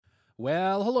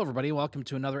Well, hello, everybody. Welcome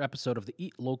to another episode of the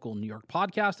Eat Local New York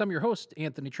podcast. I'm your host,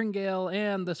 Anthony Tringale,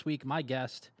 and this week my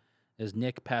guest is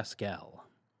Nick Pascale.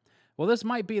 Well, this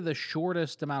might be the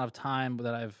shortest amount of time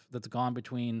that's gone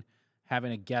between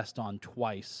having a guest on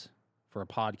twice for a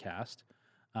podcast.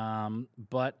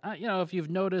 But if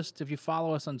you've noticed, if you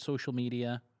follow us on social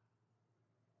media,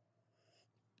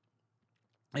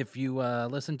 if you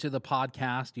listen to the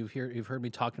podcast, you've heard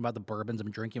me talking about the bourbons I'm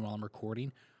drinking while I'm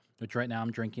recording. Which right now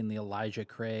I'm drinking the Elijah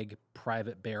Craig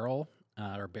Private Barrel,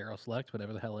 or Barrel Select,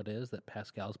 whatever the hell it is that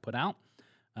Pascale's put out.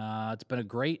 It's been a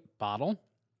great bottle.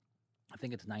 I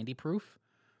think it's 90 proof.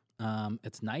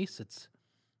 It's nice. It's,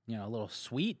 a little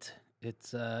sweet.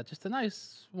 It's just a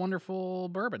nice, wonderful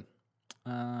bourbon.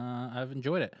 I've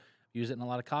enjoyed it. Use it in a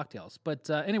lot of cocktails. But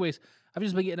anyways, I've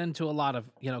just been getting into a lot of,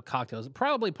 cocktails.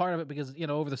 Probably part of it because,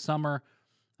 over the summer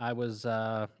I was...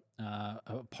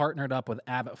 partnered up with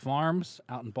Abbott Farms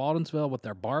out in Baldwinsville with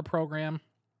their bar program.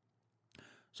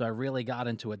 So I really got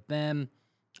into it then.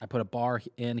 I put a bar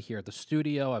in here at the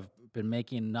studio. I've been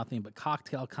making nothing but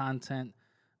cocktail content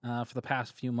for the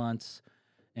past few months,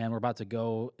 and we're about to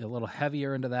go a little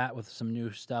heavier into that with some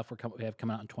new stuff we have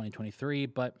coming out in 2023.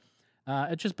 But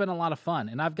it's just been a lot of fun,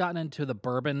 and I've gotten into the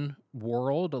bourbon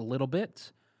world a little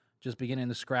bit, just beginning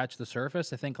to scratch the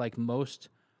surface. I think like most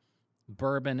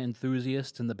bourbon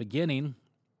enthusiast in the beginning,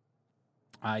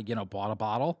 I bought a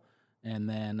bottle and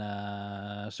then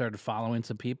started following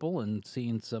some people and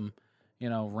seeing some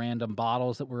random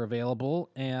bottles that were available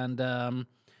and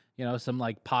some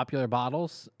like popular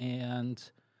bottles,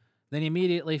 and then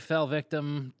immediately fell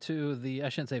victim to I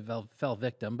shouldn't say fell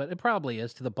victim, but it probably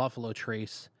is, to the Buffalo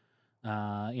Trace,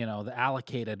 the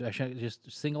allocated. I should just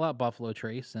single out Buffalo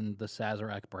Trace and the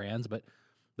Sazerac brands, but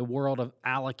the world of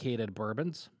allocated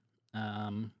bourbons.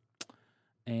 It's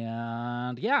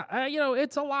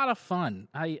a lot of fun.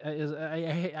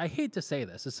 I hate to say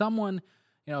this as someone,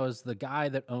 as the guy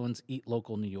that owns Eat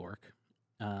Local New York,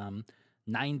 95%,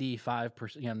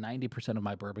 90% of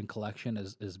my bourbon collection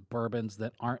is bourbons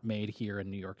that aren't made here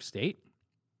in New York State.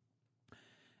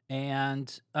 And,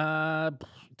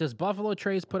 does Buffalo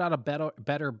Trace put out a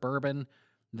better bourbon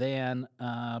than,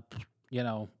 I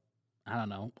don't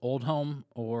know, Old Home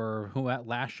or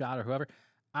Last Shot or whoever?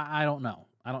 I don't know.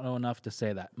 I don't know enough to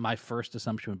say that. My first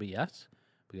assumption would be yes,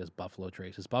 because Buffalo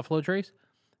Trace is Buffalo Trace.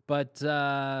 But,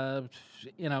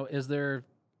 is there...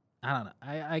 I don't know.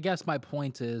 I guess my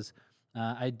point is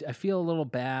I feel a little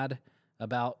bad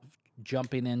about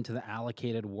jumping into the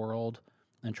allocated world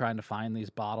and trying to find these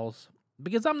bottles,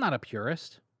 because I'm not a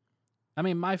purist. I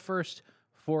mean, my first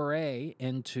foray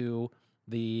into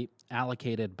the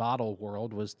allocated bottle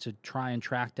world was to try and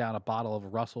track down a bottle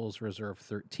of Russell's Reserve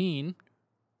 13,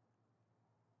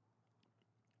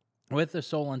 with the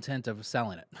sole intent of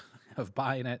selling it, of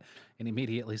buying it and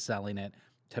immediately selling it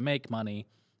to make money.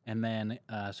 And then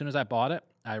as soon as I bought it,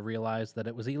 I realized that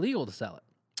it was illegal to sell it.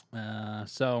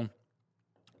 So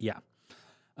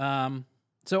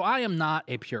I am not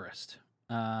a purist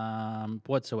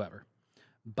whatsoever.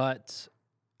 But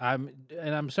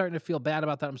I'm starting to feel bad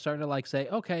about that. I'm starting to say,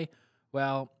 okay,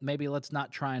 well, maybe let's not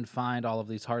try and find all of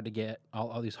these hard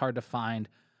to find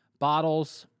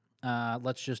bottles.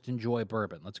 Let's just enjoy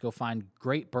bourbon. Let's go find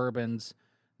great bourbons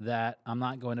that I'm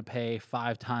not going to pay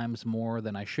 5 times more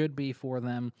than I should be for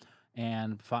them,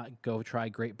 and go try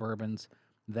great bourbons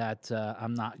that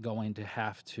I'm not going to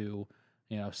have to,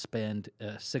 spend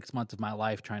 6 months of my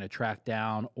life trying to track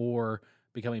down, or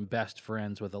becoming best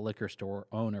friends with a liquor store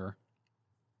owner.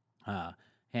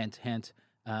 Hint, hint.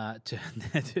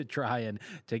 To try and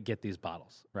to get these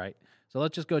bottles, right? So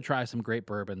let's just go try some great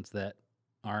bourbons that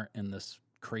aren't in this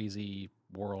crazy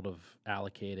world of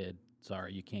allocated,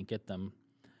 sorry, you can't get them,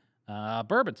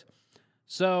 bourbons.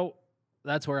 So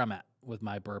that's where I'm at with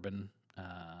my bourbon,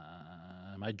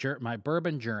 my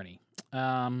bourbon journey.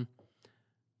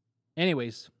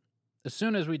 Anyways, as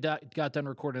soon as we got done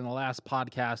recording the last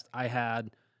podcast, I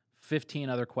had 15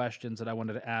 other questions that I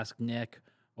wanted to ask Nick,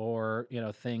 or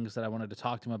things that I wanted to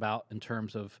talk to him about in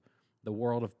terms of the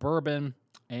world of bourbon.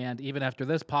 And even after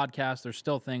this podcast, there's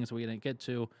still things we didn't get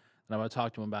to that I want to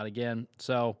talk to him about again.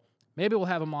 So maybe we'll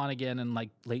have him on again in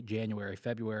late January,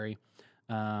 February,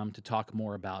 to talk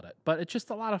more about it. But it's just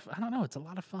a lot of, I don't know, it's a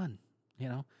lot of fun.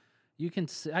 I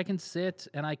can sit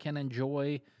and I can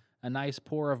enjoy a nice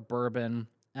pour of bourbon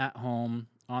at home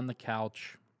on the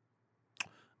couch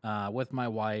with my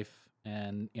wife,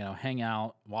 and hang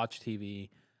out, watch TV.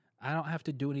 I don't have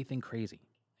to do anything crazy.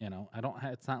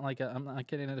 It's not like I'm not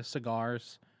getting into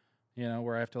cigars,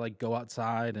 where I have to go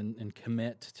outside and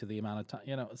commit to the amount of time.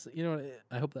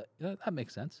 I hope that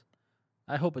makes sense.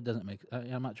 I hope it doesn't make.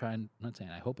 I'm not saying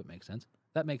I hope it makes sense.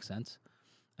 that makes sense.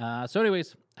 So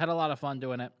anyways, had a lot of fun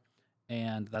doing it.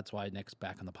 And that's why Nick's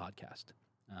back on the podcast,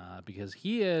 because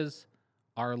he is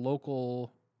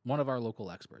one of our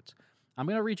local experts. I'm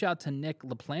going to reach out to Nick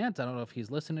LaPlante. I don't know if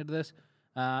he's listening to this,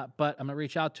 but I'm going to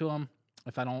reach out to him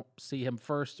if I don't see him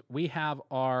first. We have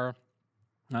our,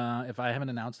 if I haven't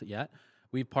announced it yet,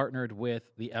 we've partnered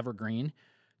with the Evergreen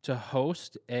to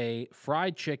host a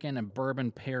fried chicken and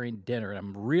bourbon pairing dinner. And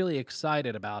I'm really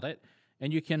excited about it.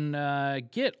 And you can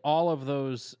get all of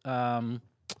those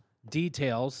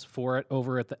details for it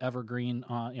over at the Evergreen.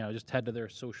 Just head to their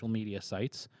social media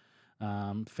sites,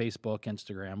 Facebook,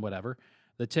 Instagram, whatever.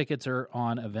 The tickets are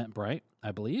on Eventbrite,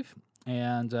 I believe.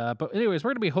 And but anyways, we're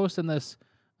going to be hosting this,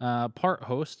 part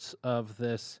hosts of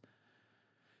this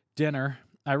dinner.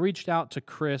 I reached out to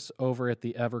Chris over at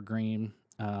the Evergreen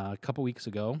a couple weeks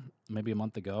ago, maybe a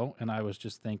month ago, and I was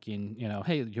just thinking,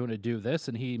 hey, do you want to do this?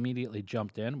 And he immediately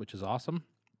jumped in, which is awesome,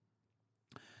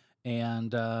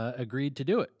 and agreed to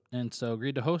do it. And so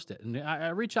agreed to host it. And I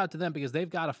reached out to them because they've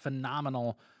got a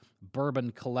phenomenal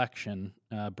bourbon collection,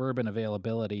 bourbon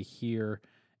availability here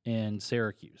in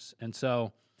Syracuse. And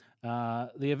so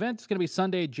the event's going to be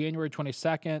Sunday, January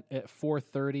 22nd at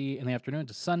 4:30 in the afternoon.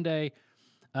 It's a Sunday.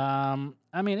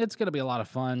 It's going to be a lot of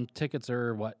fun. Tickets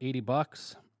are,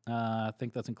 $80? I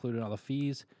think that's included all the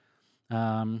fees.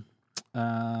 There's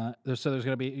going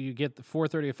to be, you get the 4:30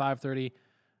 to 5:30.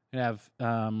 You have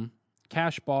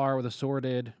cash bar with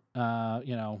assorted,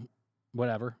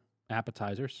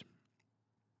 appetizers.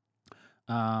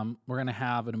 We're going to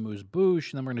have an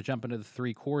amuse-bouche, and then we're going to jump into the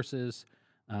 3 courses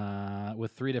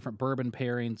with 3 different bourbon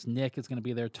pairings. Nick is going to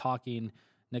be there talking,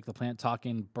 Nick LaPlante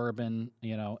talking bourbon,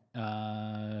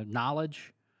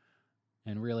 knowledge,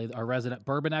 and really our resident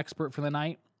bourbon expert for the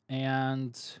night.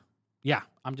 And yeah,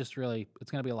 it's going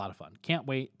to be a lot of fun. Can't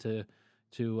wait to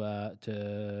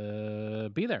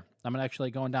be there. I'm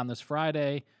actually going down this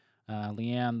Friday.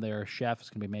 Leanne, their chef, is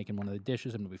going to be making one of the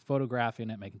dishes. I'm going to be photographing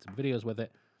it, making some videos with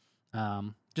it.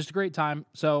 Just a great time.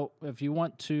 So if you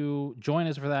want to join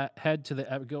us for that,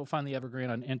 go find the Evergreen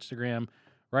on Instagram,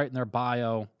 right in their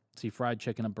bio, see fried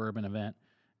chicken and bourbon event,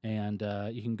 and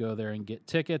you can go there and get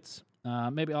tickets.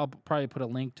 Maybe I'll probably put a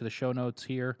link to the show notes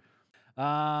here.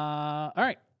 All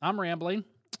right, I'm rambling,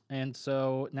 and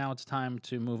so now it's time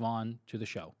to move on to the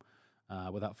show.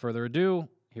 Without further ado,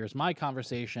 here's my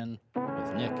conversation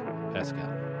with Nick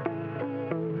Pascale.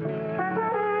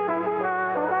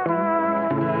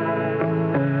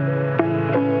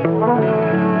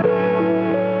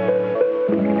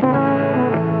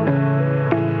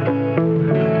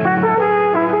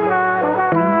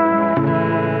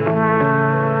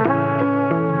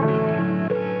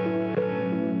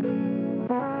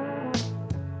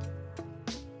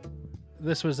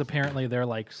 This was apparently their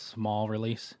small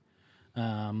release,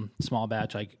 small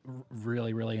batch,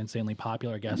 really, really insanely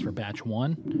popular, I guess, for batch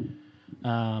 1.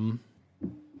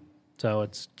 So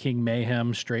it's King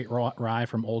Mayhem straight rye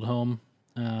from Old Home.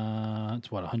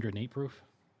 It's 108 proof?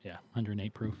 Yeah,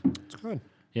 108 proof. It's good.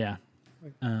 Yeah.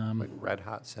 Like red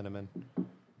hot cinnamon.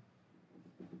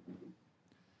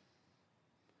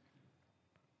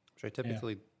 Which I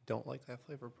typically don't like that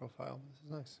flavor profile. This is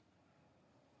nice.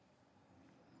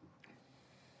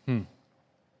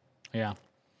 Yeah.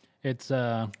 It's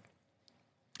I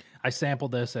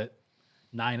sampled this at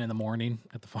 9 a.m.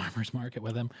 at the farmer's market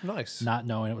with him. Nice. Not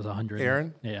knowing it was 100.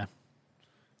 Aaron? Yeah.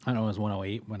 I know it was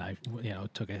 108 when I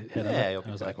took a hit of it.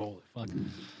 I was like, holy fuck.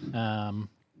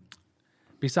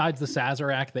 Besides the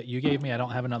Sazerac that you gave me, I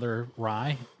don't have another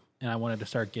rye, and I wanted to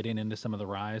start getting into some of the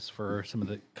ryes for some of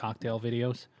the cocktail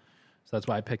videos. So that's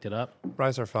why I picked it up.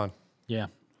 Ryes are fun. Yeah.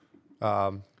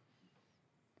 I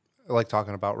like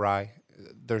talking about rye.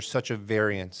 There's such a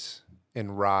variance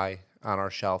in rye on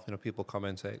our shelf. People come in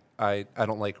and say, I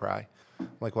don't like rye. I'm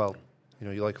like, well,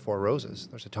 you like Four Roses.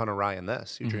 There's a ton of rye in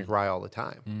this. You drink rye all the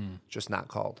time. Just not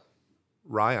called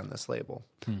rye on this label.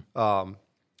 But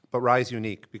rye is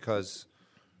unique because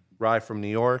rye from New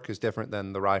York is different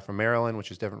than the rye from Maryland, which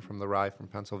is different from the rye from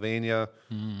Pennsylvania,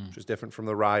 which is different from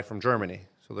the rye from Germany.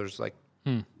 So there's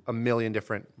a million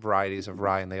different varieties of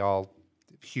rye, and they all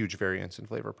huge variance in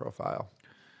flavor profile.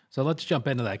 So let's jump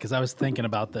into that, because I was thinking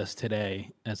about this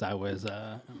today as I was,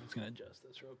 I'm just going to adjust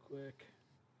this real quick.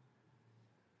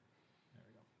 There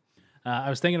we go. I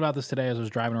was thinking about this today as I was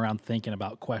driving around thinking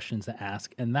about questions to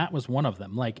ask, and that was one of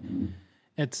them.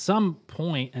 At some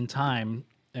point in time,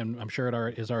 and I'm sure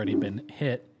it has already been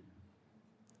hit,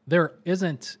 there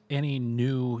aren't any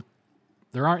new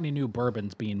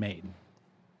bourbons being made.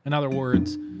 In other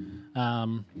words,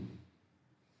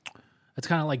 it's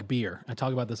kind of like beer. I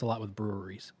talk about this a lot with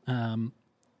breweries.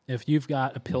 If you've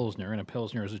got a Pilsner, and a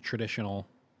Pilsner is a traditional,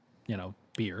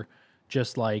 beer,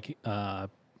 just like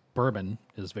bourbon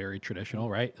is very traditional,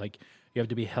 right? Like you have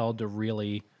to be held to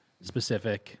really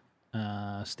specific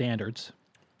standards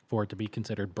for it to be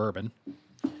considered bourbon.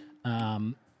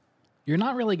 You're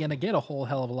not really going to get a whole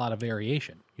hell of a lot of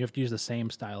variation. You have to use the same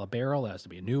style of barrel. It has to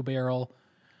be a new barrel.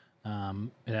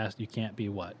 You can't be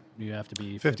what? You have to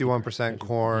be 51%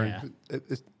 corn. Yeah.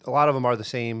 A lot of them are the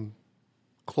same,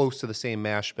 close to the same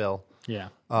mash bill. Yeah.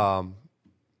 I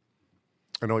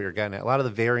know what you're getting at. A lot of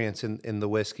the variants in the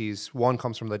whiskeys, one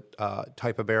comes from the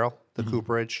type of barrel, the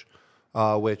cooperage,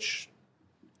 which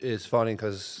is funny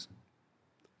because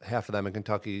half of them in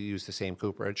Kentucky use the same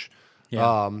cooperage.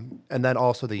 Yeah. And then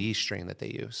also the yeast strain that they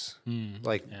use.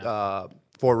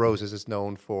 Four Roses is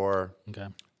known for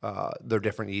their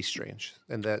different yeast strains,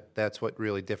 and that's what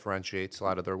really differentiates a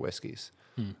lot of their whiskeys.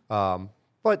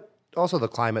 But also the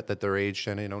climate that they're aged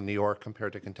in, New York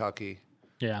compared to Kentucky.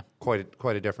 Yeah.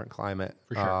 Quite a different climate.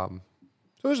 For sure.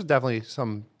 So there's definitely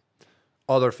some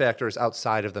other factors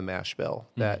outside of the mash bill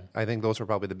that I think those are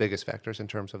probably the biggest factors in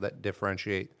terms of that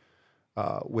differentiate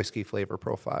whiskey flavor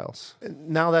profiles. And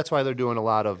now that's why they're doing a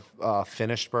lot of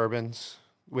finished bourbons,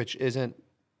 which isn't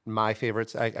my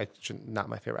favorites. Not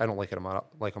my favorite. I don't like them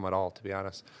at all, to be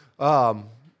honest.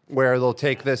 Where they'll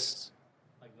take this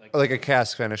like a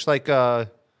cask finish, like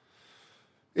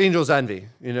Angel's Envy.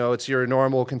 It's your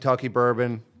normal Kentucky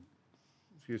bourbon.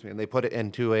 Excuse me, and they put it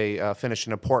into a finish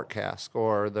in a port cask,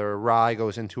 or the rye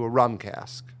goes into a rum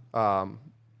cask. And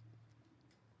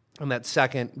that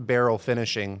second barrel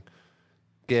finishing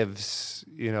gives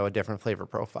a different flavor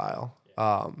profile.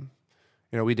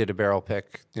 We did a barrel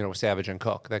pick, with Savage and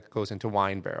Cook that goes into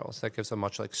wine barrels. That gives a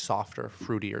much softer,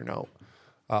 fruitier note.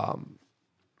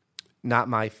 Not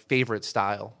my favorite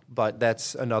style, but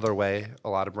that's another way a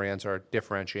lot of brands are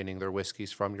differentiating their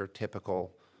whiskeys from your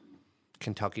typical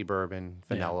Kentucky bourbon,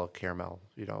 vanilla, caramel,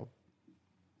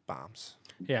 bombs.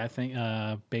 Yeah, I think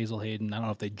Basil Hayden, I don't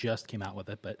know if they just came out with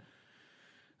it, but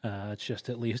it's just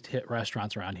at least hit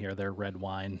restaurants around here. Their red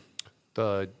wine.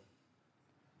 The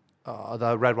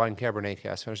red wine Cabernet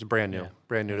cask finish is brand new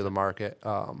to the market.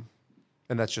 And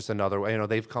that's just another way.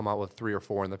 They've come out with 3 or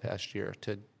 4 in the past year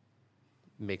to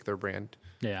make their brand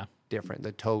different.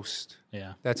 The toast.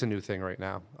 Yeah. That's a new thing right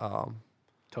now.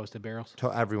 Toasted barrels?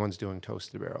 Everyone's doing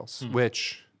toasted barrels,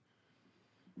 which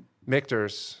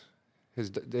Michter's,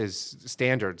 his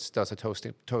standards, does a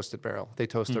toasted barrel. They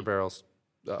toast their barrels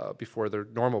before their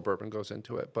normal bourbon goes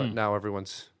into it. But now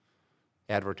everyone's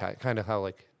advertised, kind of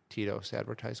how Tito's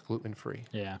advertised gluten-free.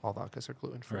 Yeah. All vodkas are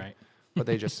gluten-free. Right. But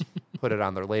they just put it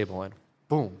on their label and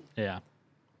boom. Yeah.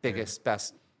 Biggest,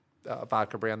 best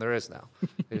vodka brand there is now.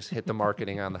 They just hit the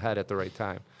marketing on the head at the right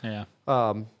time. Yeah.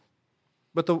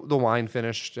 But the wine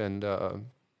finished, and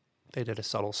they did a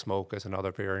subtle smoke as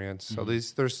another variant. So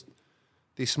there's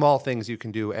these small things you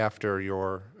can do after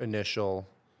your initial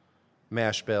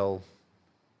mash bill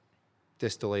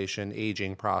distillation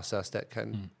aging process that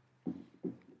can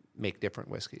make different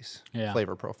whiskeys,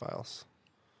 flavor profiles.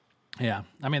 Yeah,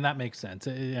 I mean that makes sense.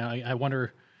 I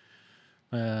wonder.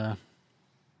 I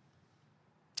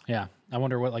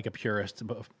wonder what a purist,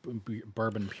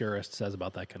 bourbon purist, says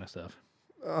about that kind of stuff.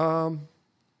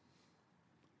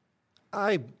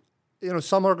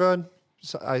 Some are good.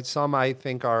 Some I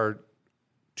think are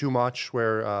too much,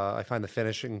 where I find the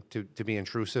finishing to be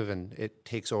intrusive and it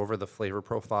takes over the flavor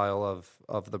profile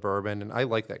of the bourbon. And I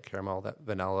like that caramel, that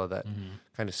vanilla, that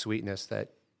kind of sweetness that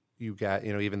you get,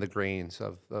 even the grains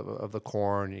of the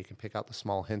corn. You can pick out the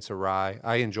small hints of rye.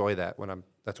 I enjoy that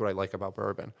that's what I like about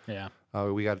bourbon. Yeah.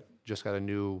 We just got a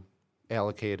new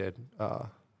allocated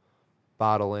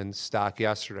bottle in stock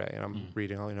yesterday, and I'm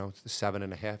reading, it's the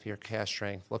 7.5-year cask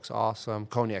strength, looks awesome,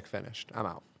 cognac finished. I'm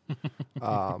out.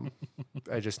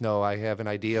 I just know I have an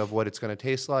idea of what it's going to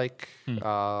taste like.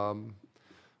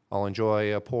 I'll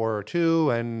enjoy a pour or two,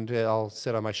 and I'll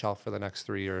sit on my shelf for the next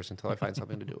 3 years until I find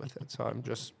something to do with it. So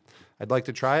I'd like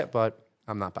to try it, but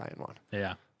I'm not buying one.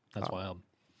 Yeah, that's wild.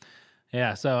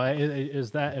 Yeah, so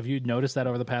have you noticed that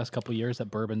over the past couple of years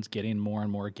that bourbon's getting more and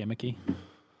more gimmicky?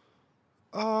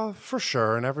 For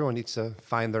sure, and everyone needs to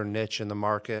find their niche in the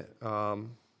market.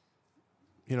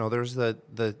 There's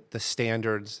the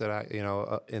standards that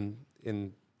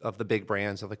in of the big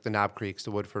brands of the Knob Creeks,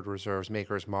 the Woodford Reserves,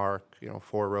 Maker's Mark,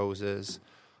 Four Roses,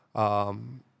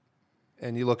 and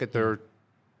you look at their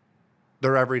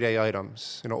everyday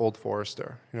items. Old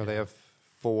Forester, they have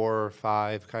 4 or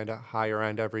 5 kind of higher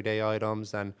end everyday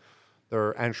items, then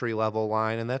their entry level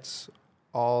line, and that's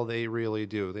all they really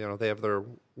do. They have their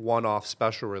one-off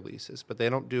special releases, but they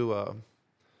don't do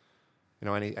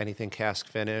anything cask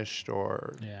finished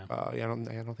or I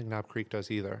don't think Knob Creek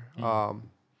does either.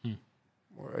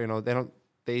 Or, they don't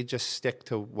they just stick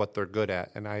to what they're good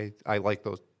at, and I like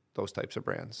those types of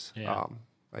brands. Yeah.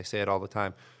 I say it all the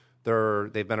time.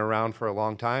 They've been around for a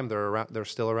long time. They're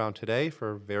still around today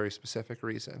for a very specific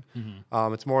reason.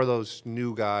 It's more those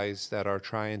new guys that are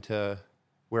trying to,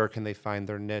 where can they find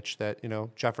their niche? That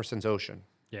Jefferson's Ocean.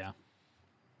 Yeah.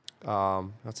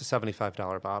 That's a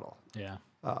 $75 bottle. Yeah.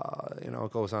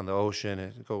 It goes on the ocean.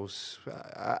 It goes.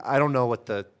 I don't know what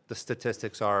the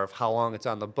statistics are of how long it's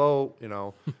on the boat.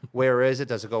 Where is it?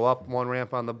 Does it go up one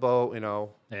ramp on the boat?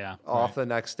 Yeah. Off the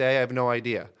next day. I have no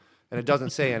idea, and it doesn't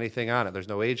say anything on it. There's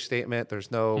no age statement. There's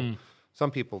no. Some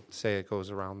people say it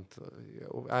goes around.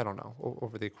 I don't know,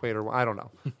 over the equator. I don't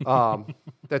know.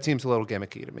 That seems a little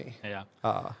gimmicky to me. Yeah.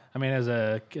 I mean, as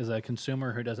a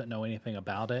consumer who doesn't know anything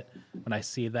about it, when I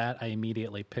see that, I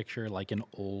immediately picture like an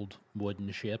old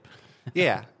wooden ship.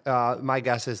 Yeah. My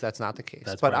guess is that's not the case.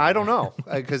 That's but probably I don't know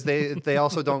because they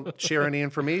also don't share any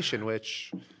information,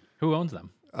 which Who owns them?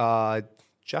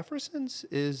 Jefferson's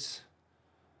is,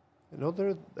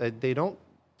 they don't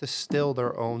distill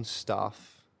their own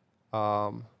stuff.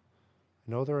 I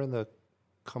know they're in the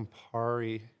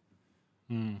Campari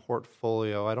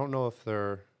portfolio. I don't know if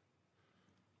they're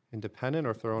independent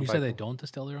or if they're owned You by... said they don't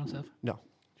distill their own stuff? No.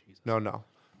 Jesus. No.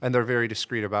 And they're very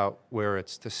discreet about where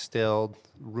it's distilled.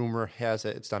 Rumor has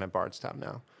it it's done at Bardstown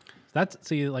now.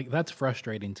 That's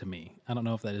frustrating to me. I don't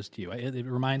know if that is to you. It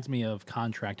reminds me of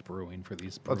contract brewing for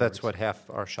these brewers. Well, that's what half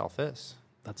our shelf is.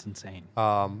 That's insane.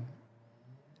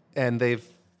 And they've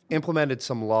implemented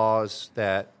some laws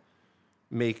that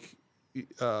make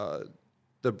the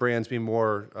brands be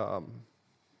more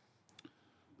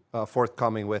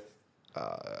forthcoming with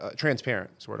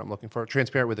transparent is the word I'm looking for.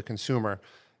 Transparent with the consumer.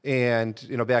 And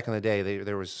back in the day,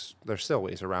 there's still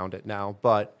ways around it now.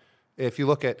 But if you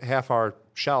look at half our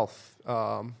shelf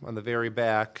on the very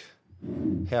back,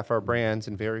 half our brands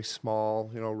in very small,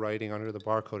 writing under the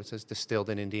barcode, it says distilled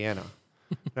in Indiana.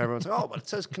 And everyone's like, oh, but it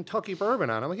says Kentucky bourbon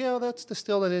on it. I'm like, yeah, that's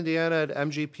distilled in Indiana at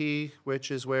MGP, which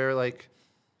is where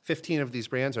 15 of these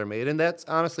brands are made. And that's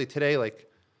honestly today,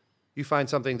 you find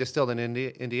something distilled in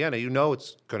Indiana,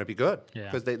 it's going to be good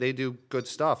because they do good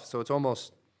stuff. So it's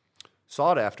almost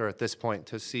sought after at this point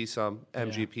to see some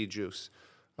MGP juice.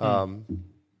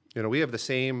 We have the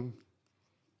same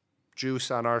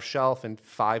juice on our shelf in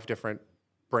 5 different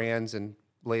brands and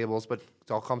labels, but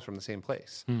it all comes from the same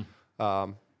place.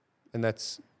 And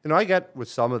that's, I get with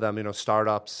some of them,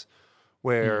 startups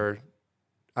where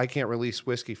I can't release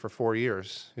whiskey for 4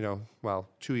 years,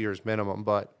 2 years minimum,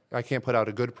 but I can't put out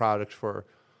a good product for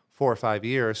 4 or 5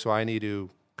 years. So I need to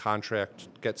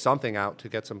get something out to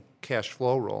get some cash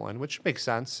flow rolling, which makes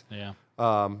sense. Yeah.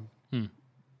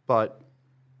 But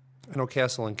I know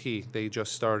Castle and Key, they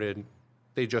just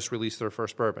released their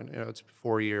first bourbon. It's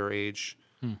 4-year age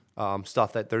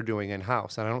stuff that they're doing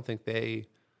in-house. And I don't think they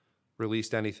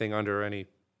released anything under any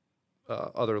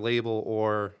other label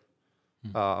or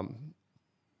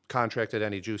contracted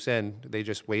any juice in. They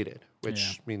just waited,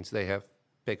 which means they have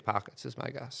big pockets, is my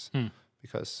guess,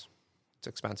 because it's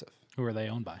expensive. Who are they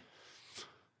owned by?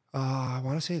 I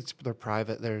want to say they're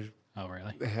private. Oh,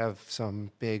 really? They have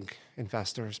some big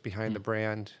investors behind the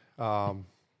brand. An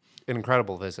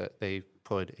incredible visit. They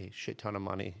put a shit ton of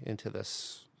money into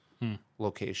this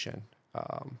location,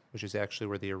 which is actually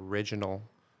where the original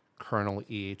Colonel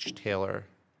E.H. Taylor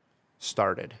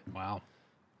started. Wow.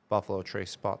 Buffalo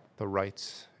Trace bought the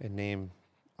rights and name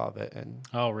of it, and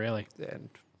oh, really? And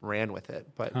ran with it.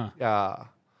 But the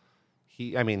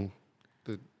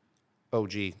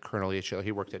OG Colonel E.H. Taylor,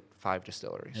 he worked at 5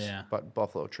 distilleries. Yeah. But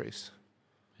Buffalo Trace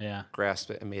grasped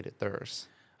it and made it theirs.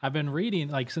 I've been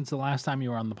reading since the last time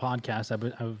you were on the podcast.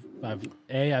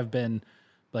 I've been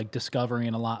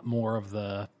discovering a lot more of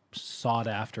the sought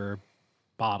after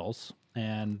bottles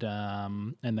and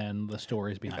then the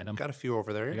stories behind them. Got a few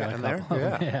over there. You got in there?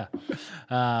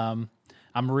 Yeah.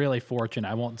 I'm really fortunate.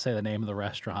 I won't say the name of the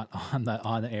restaurant on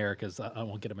the air because I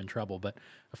won't get him in trouble. But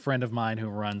a friend of mine who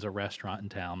runs a restaurant in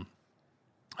town,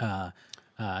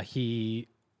 we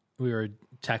were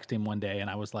texting one day, and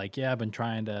I was like, "Yeah, I've been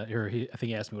trying to." I think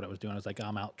he asked me what I was doing. I was like,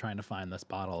 "I'm out trying to find this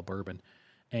bottle of bourbon,"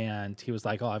 and he was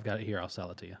like, "Oh, I've got it here. I'll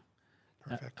sell it to you."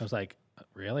 Perfect. I was like,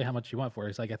 "Really? How much you want for it?"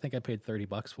 He's like, "I think I paid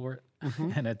 $30 for it,"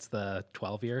 and it's the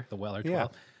 12-year, the Weller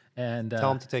 12. And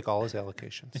tell him to take all his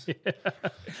allocations.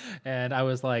 And I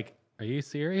was like, "Are you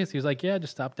serious?" He was like, "Yeah,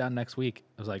 just stop down next week."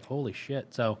 I was like, "Holy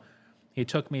shit!" So he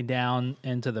took me down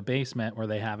into the basement where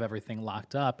they have everything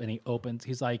locked up, and he opens.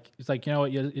 He's like, "You know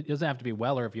what? It doesn't have to be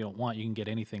Weller if you don't want. You can get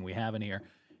anything we have in here." And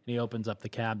he opens up the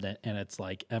cabinet, and it's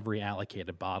like every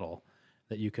allocated bottle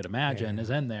that you could imagine is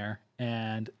in there.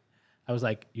 And I was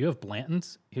like, "You have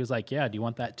Blanton's?" He was like, "Yeah. Do you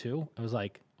want that too?" I was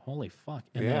like, holy fuck.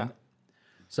 And Yeah. then,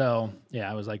 so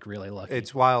yeah, I was like really lucky.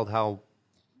 It's wild how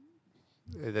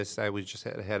we just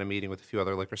had a meeting with a few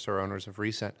other liquor store owners of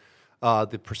recent.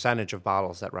 The percentage of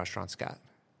bottles that restaurants got.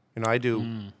 You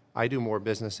know, I do more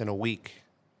business in a week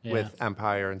with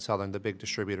Empire and Southern, the big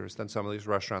distributors, than some of these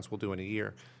restaurants will do in a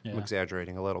year. Yeah. I'm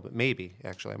exaggerating a little bit. Maybe,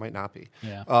 actually, I might not be.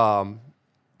 Yeah.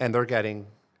 And they're getting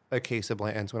a case of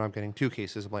Blanton's when I'm getting 2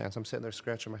 cases of Blanton's. I'm sitting there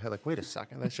scratching my head like, wait a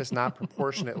second, that's just not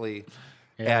proportionately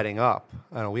adding up.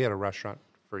 I know we had a restaurant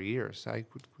for years. I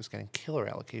was getting killer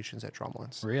allocations at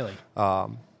Drumlin's. Really?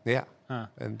 Yeah. Huh.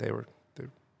 And they're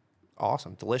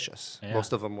awesome, delicious. Yeah.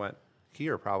 Most of them went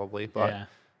here probably, but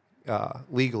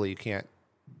legally you can't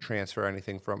transfer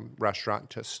anything from restaurant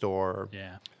to store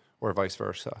or vice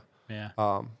versa. Yeah.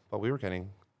 But we were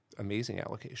getting amazing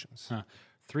allocations. Huh.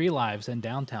 3 Lives in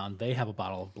downtown, they have a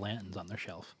bottle of Blanton's on their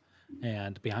shelf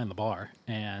and behind the bar.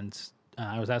 And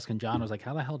I was asking John, I was like,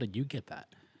 how the hell did you get that?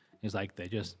 He's like,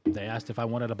 they asked if I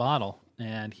wanted a bottle,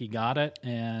 and he got it,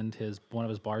 and one of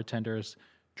his bartenders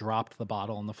dropped the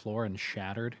bottle on the floor and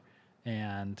shattered.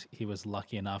 And he was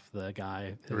lucky enough, the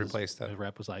guy Replaced it. The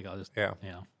rep was like, I'll just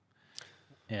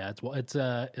it's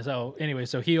so anyway,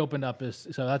 so he opened up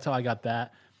so that's how I got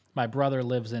that. My brother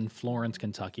lives in Florence,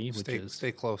 Kentucky, which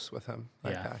stay close with him.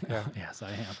 Yeah. Yeah. Yes,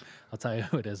 I am. I'll tell you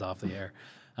who it is off the air.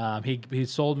 He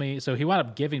sold me, so he wound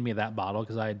up giving me that bottle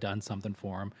because I had done something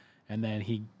for him. And then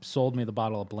he sold me the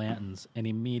bottle of Blanton's, and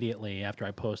immediately after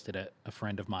I posted it, a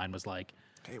friend of mine was like,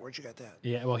 "Hey, where'd you get that?"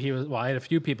 Yeah, well, I had a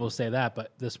few people say that,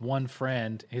 but this one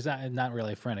friend, he's not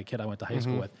really a friend, a kid I went to high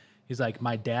school with. He's like,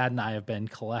 my dad and I have been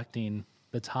collecting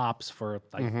the tops for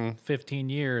like 15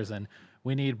 years, and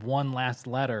we need one last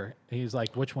letter. He's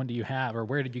like, which one do you have, or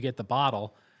where did you get the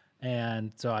bottle?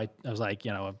 And so I was like,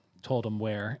 I told him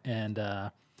where, and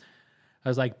I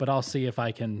was like, but I'll see if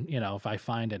I can, if I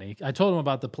find any. I told him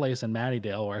about the place in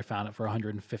Mattydale where I found it for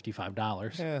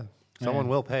 $155. Yeah, someone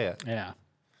will pay it. Yeah.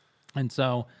 And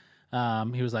so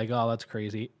he was like, oh, that's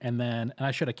crazy. And I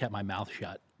should have kept my mouth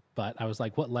shut, but I was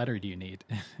like, what letter do you need?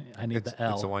 I need the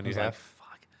L. It's the one you have? Like,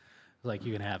 fuck. I was like,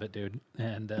 you can have it, dude.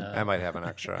 And I might have an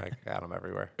extra. I got them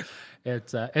everywhere.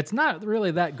 It's not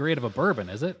really that great of a bourbon,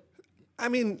 is it? I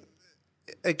mean,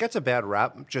 it gets a bad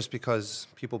rap just because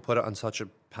people put it on such a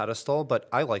pedestal, but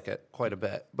I like it quite a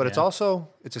bit. But it's a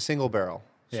single barrel.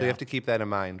 So you have to keep that in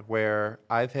mind. Where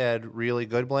I've had really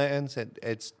good Blanton's,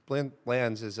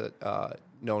 Blanton's is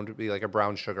known to be like a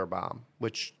brown sugar bomb,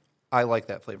 which I like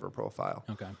that flavor profile.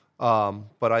 Okay.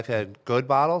 But I've had good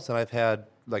bottles, and I've had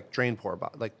like drain pour,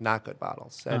 like not good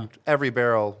bottles, and every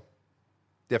barrel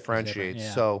differentiates.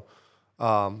 Yeah. So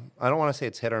I don't want to say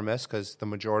it's hit or miss because the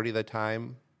majority of the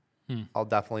time, I'll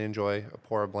definitely enjoy a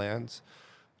pour of Blanton's,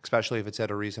 especially if it's at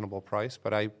a reasonable price.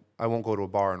 But I won't go to a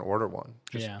bar and order one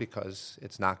just because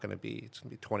it's not going to be. It's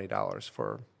going to be $20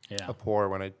 for a pour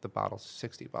when the bottle's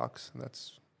 $60, and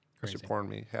that's if you're pouring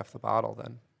me half the bottle,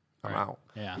 then I'm out.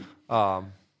 Yeah.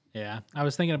 Yeah. I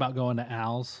was thinking about going to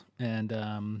Al's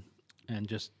and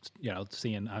just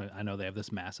seeing. I know they have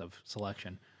this massive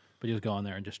selection, but just going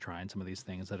there and just trying some of these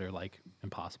things that are like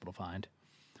impossible to find.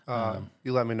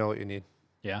 You let me know what you need.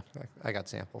 Yeah. I got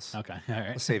samples. Okay. All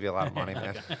right. I'll save you a lot of money,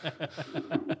 man.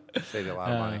 Save you a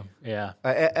lot of money. Yeah.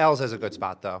 Al's has a good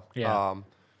spot, though. Yeah.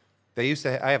 They used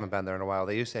to. I haven't been there in a while.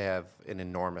 They used to have an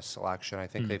enormous selection. I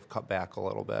think they've cut back a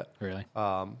little bit. Really?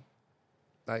 I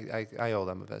owe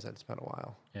them a visit. It's been a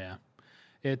while. Yeah.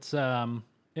 It's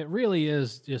it really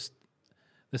is just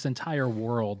this entire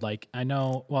world. Like I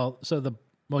know. Well, I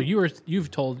think you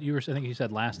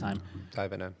said last time.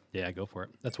 Diving in. Yeah, go for it.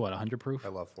 That's what 100 proof. I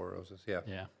love Four Roses. Yeah.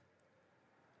 Yeah.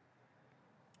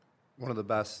 One of the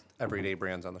best everyday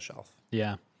brands on the shelf.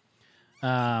 Yeah.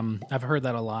 I've heard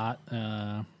that a lot.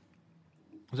 Now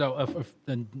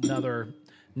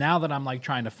that I'm like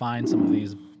trying to find some of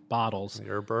these bottles,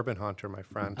 You're a bourbon hunter, my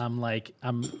friend.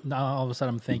 now all of a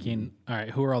sudden I'm thinking, all right,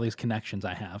 who are all these connections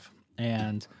I have?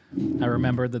 And I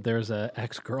remembered that there's an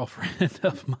ex-girlfriend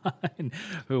of mine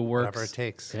who works. Whatever it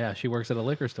takes. Yeah, she works at a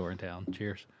liquor store in town.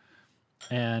 Cheers.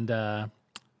 And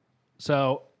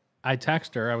so I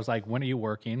text her. I was like, when are you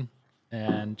working?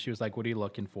 And she was like, what are you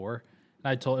looking for?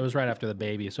 And it was right after the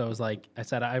baby. So I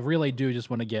said, I really do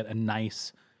just want to get a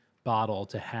nice bottle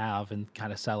to have and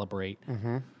kind of celebrate.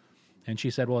 Mm-hmm. And she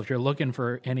said, well, if you're looking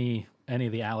for any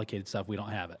of the allocated stuff, we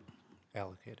don't have it.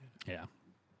 Allocated. Yeah.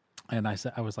 And I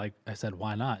said,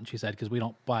 why not? And she said, because we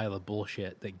don't buy the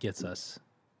bullshit that gets us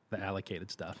the allocated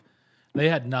stuff. They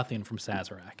had nothing from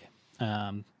Sazerac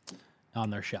on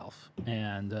their shelf.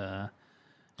 And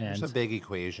It's a big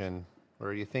equation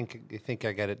where you think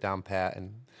I get it down pat,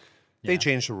 and they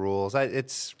change the rules.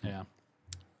 There's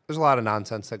a lot of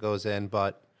nonsense that goes in,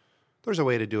 but there's a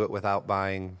way to do it without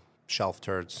buying shelf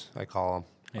turds, I call them.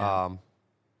 Yeah.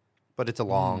 But it's a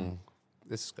long.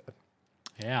 This is good.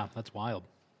 Yeah, that's wild.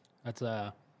 That's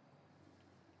I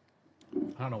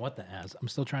don't know what that has. I'm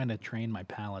still trying to train my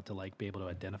palate to like be able to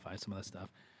identify some of this stuff.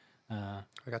 I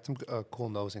got some cool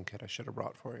nosing kit I should have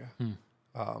brought for you,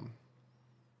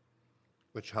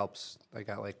 which helps. I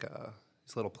got like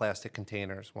these little plastic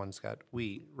containers. One's got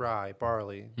wheat, rye,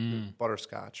 barley,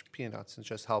 butterscotch, peanuts. It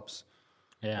just helps.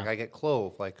 Yeah. Like I get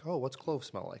clove. Like, oh, what's clove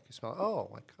smell like? You smell. Oh,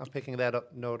 like I'm picking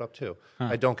that note up too.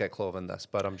 I don't get clove in this,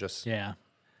 but I'm just. Yeah.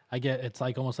 I get it's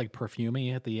like almost like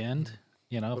perfumey at the end,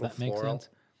 if that makes floral. sense.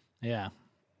 Yeah.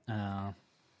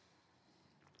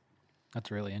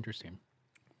 That's really interesting.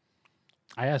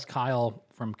 I asked Kyle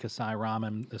from Kasai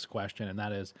Ramen this question, and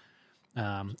that is,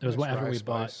 it was Nice after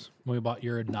rye when we bought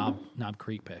your Knob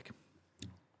Creek pick.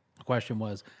 The question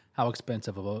was, how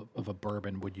expensive of a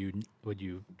bourbon would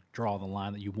you draw the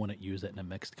line that you wouldn't use it in a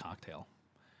mixed cocktail,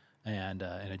 and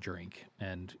in a drink?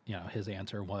 And his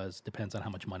answer was, depends on how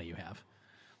much money you have.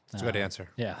 It's a good answer.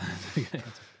 Yeah, that's a good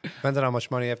answer. Depends on how much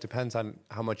money you have. Depends on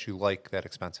how much you like that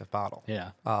expensive bottle.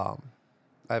 Yeah, I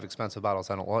have expensive bottles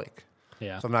I don't like.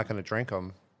 yeah, So I'm not going to drink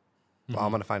them. Well,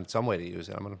 I'm going to find some way to use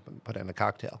it. I'm going to put it in a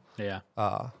cocktail. yeah.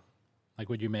 Like,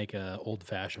 would you make a old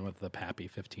fashioned with the Pappy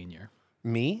 15-year?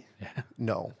 Me? Yeah.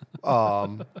 No.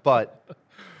 But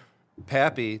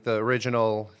Pappy, the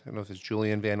original, I don't know if it's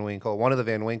Julian Van Winkle, one of the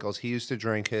Van Winkles, he used to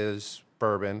drink his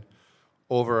bourbon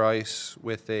over ice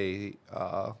with a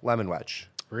lemon wedge.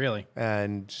 Really?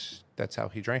 And that's how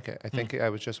he drank it. I think I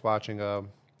was just watching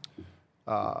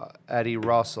Eddie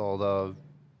Russell, the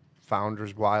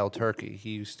founder's Wild Turkey.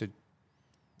 He used to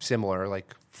similar,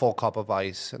 like full cup of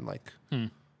ice and like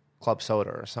club soda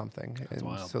or something. And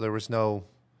wild. so there was no,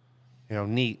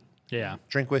 neat. Yeah.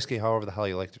 Drink whiskey however the hell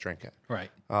you like to drink it. Right.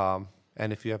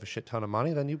 And if you have a shit ton of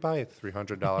money, then you buy a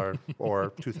 $300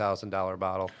 or $2,000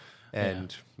 bottle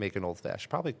and make an old fashioned.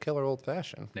 Probably killer old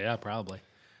fashioned. Yeah, probably.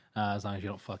 As long as you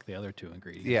don't fuck the other two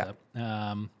ingredients Yeah.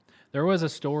 up. There was a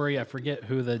story, I forget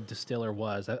who the distiller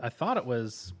was. I thought it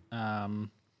was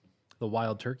the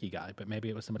Wild Turkey guy, but maybe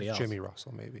it was somebody else. Jimmy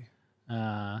Russell, maybe.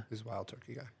 He's a Wild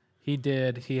Turkey guy.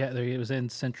 He was in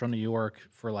central New York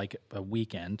for like a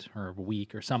weekend or a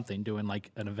week or something, doing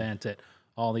like an event at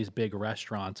all these big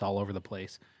restaurants all over the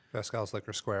place. Pascale's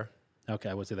Liquor Square.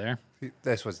 Okay, was he there?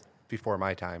 This was before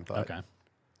my time, but Okay.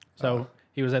 So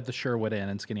he was at the Sherwood Inn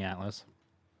in Skinny Atlas.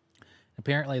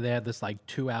 Apparently they had this like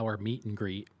 2-hour meet and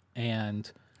greet,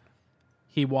 and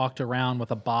he walked around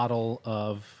with a bottle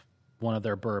of one of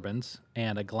their bourbons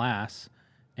and a glass,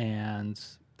 and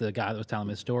the guy that was telling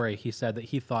me the story, he said that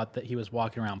he thought that he was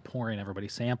walking around pouring everybody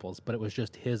samples, but it was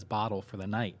just his bottle for the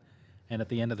night. And at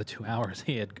the end of the 2 hours,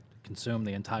 he had consumed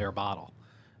the entire bottle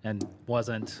and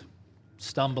wasn't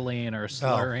stumbling or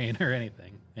slurring or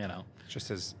anything,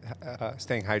 just as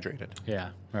staying hydrated. Yeah,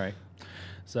 right.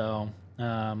 So,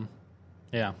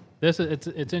 yeah,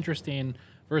 it's interesting.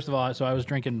 First of all, so I was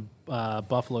drinking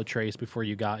Buffalo Trace before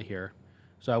you got here.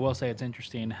 So I will say it's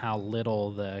interesting how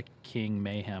little the King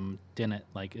Mayhem didn't,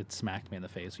 like, it smacked me in the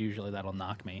face. Usually that'll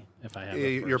knock me if I have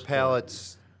Your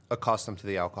palate's accustomed to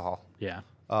the alcohol. Yeah.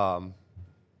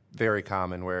 Very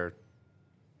common where,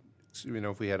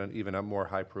 if we had even a more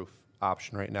high proof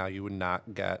option right now, you would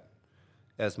not get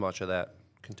as much of that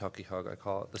Kentucky hug, I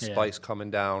call it, the spice coming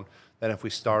down. Then if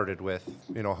we started with,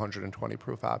 120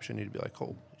 proof option, you'd be like,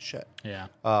 oh, shit. Yeah.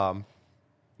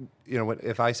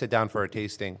 If I sit down for a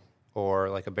tasting or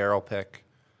like a barrel pick,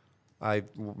 I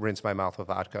rinse my mouth with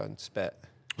vodka and spit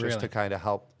just to kind of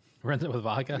help. Rinse it with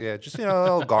vodka? Yeah, just, a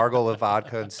little gargle of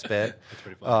vodka and spit. That's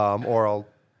pretty funny. Or I'll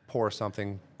pour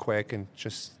something quick and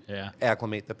just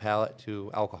acclimate the palate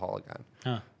to alcohol again.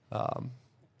 Huh.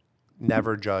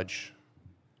 Never judge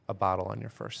a bottle on your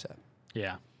first sip.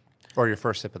 Yeah. Or your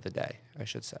first sip of the day, I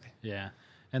should say. Yeah.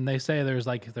 And they say there's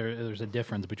a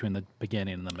difference between the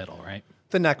beginning and the middle, right?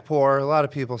 The neck pour. A lot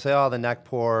of people say, "Oh, the neck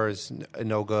pour is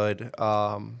no good."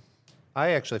 I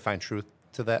actually find truth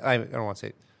to that. I don't want to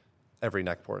say every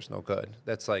neck pour is no good.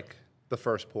 That's like the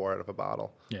first pour out of a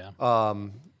bottle. Yeah.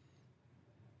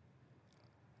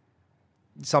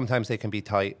 Sometimes they can be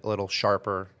tight, a little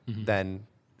sharper than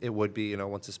it would be,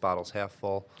 once this bottle's half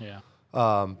full. Yeah.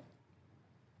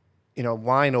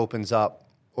 Wine opens up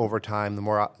over time. The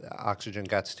more oxygen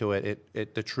gets to it,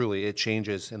 it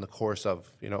changes in the course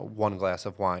of, one glass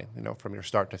of wine, from your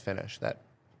start to finish. That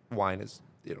wine is,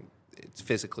 it's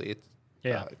physically,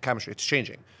 chemistry, it's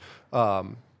changing.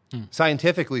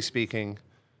 Scientifically speaking,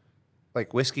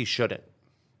 like whiskey shouldn't,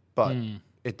 but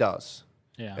it does.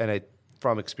 Yeah. And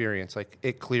from experience, like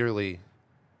it clearly,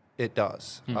 it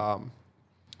does.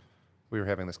 we were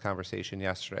having this conversation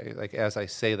yesterday. Like as I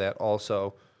say that,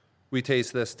 also, we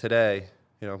taste this today.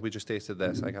 You know, we just tasted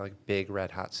this. I got like big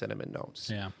red hot cinnamon notes.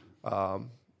 Yeah.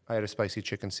 I had a spicy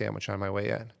chicken sandwich on my way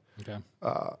in. Okay.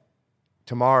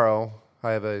 Tomorrow,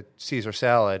 I have a Caesar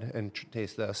salad and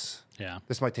taste this. Yeah.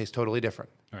 This might taste totally different.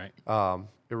 All right.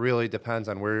 It really depends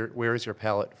on where is your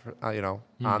palate, for,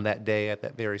 on that day at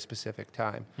that very specific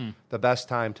time. The best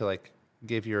time to like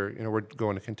give we're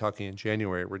going to Kentucky in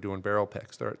January. We're doing barrel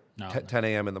picks. They're at 10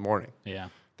 a.m. in the morning. Yeah.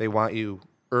 They want you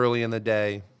early in the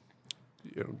day,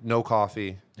 no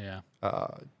coffee. Yeah.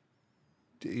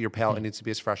 Your palate needs to be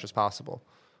as fresh as possible.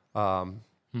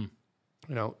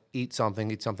 Eat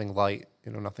something light,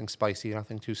 nothing spicy,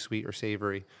 nothing too sweet or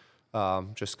savory,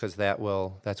 just because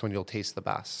that's when you'll taste the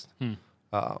best.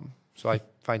 So I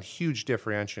find huge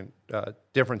differences,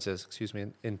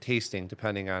 in tasting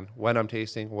depending on when I'm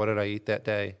tasting, what did I eat that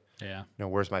day, Yeah.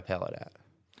 Where's my palate at?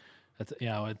 It's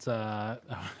I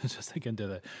was just thinking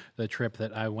to the trip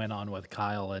that I went on with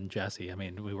Kyle and Jesse. I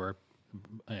mean, we were,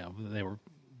 they were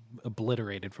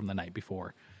obliterated from the night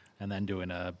before, and then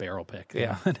doing a barrel pick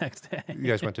the next day. You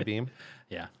guys went to Beam?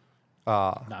 Yeah.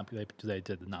 They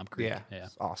did the Knob Creek. Yeah.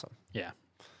 It's Awesome. Yeah.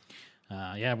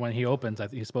 When he opens, I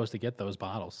think he's supposed to get those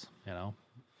bottles,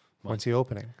 When's he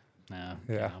opening? Who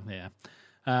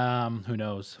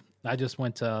knows? I just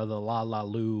went to the La La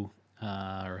Lu,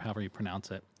 or however you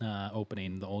pronounce it,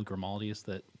 opening the old Grimaldi's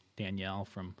that Danielle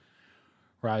from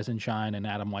Rise and Shine and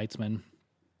Adam Weitzman.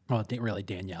 Well, really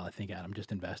Danielle. I think Adam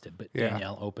just invested, but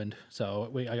Danielle opened.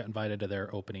 So I got invited to their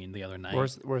opening the other night.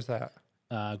 Where's that?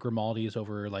 Grimaldi's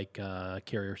over like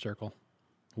Carrier Circle,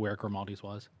 where Grimaldi's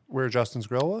was. Where Justin's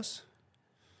Grill was?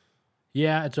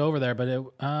 Yeah, it's over there, but it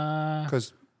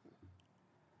Because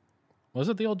was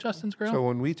it the old Justin's Grill? so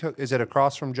when we is it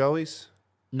across from Joey's?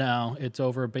 No, it's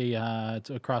over it's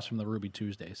across from the Ruby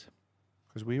Tuesdays.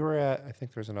 Because we were I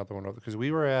think there's another one over. Because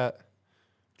we were at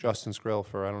Justin's Grill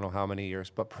for I don't know how many years,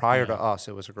 but prior to us,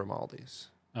 it was a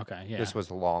Grimaldi's. Okay, yeah. This was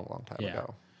a long time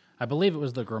ago. I believe it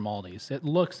was the Grimaldi's. It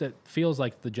feels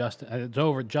like the it's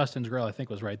over Justin's Grill. I think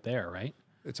was right there, right?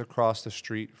 It's across the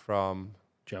street from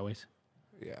Joey's.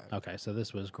 Yeah. Okay, so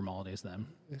this was Grimaldi's then.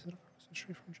 Is it across the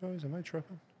street from Joey's? Am I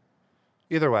tripping?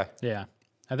 Either way. Yeah,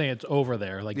 I think it's over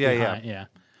there, like Yeah, behind. Yeah.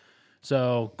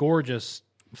 So gorgeous,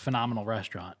 phenomenal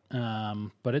restaurant.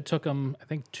 But it took them, I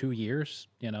think, 2 years,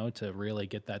 to really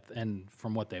get that. And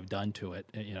from what they've done to it,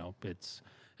 it's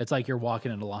like you're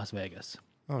walking into Las Vegas.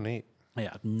 Oh, neat.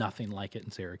 Yeah, nothing like it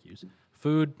in Syracuse.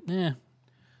 Food,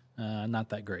 not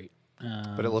that great.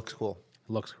 But it looks cool.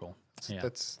 Looks cool. Yeah.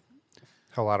 That's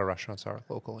how a lot of restaurants are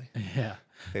locally. Yeah.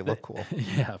 They look cool.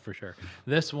 Yeah, for sure.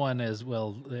 This one is,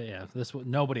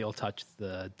 nobody will touch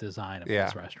the design of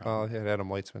this restaurant. Oh, yeah, Adam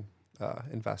Weitzman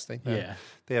investing. Yeah.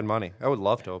 They had money. I would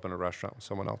love to open a restaurant with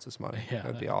someone else's money. Yeah,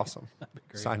 That'd be awesome. That'd be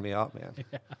great. Sign me up, man.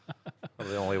 Yeah.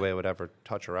 Probably the only way I would ever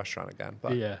touch a restaurant again,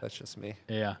 but that's just me.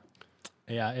 Yeah.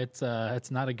 Yeah, it's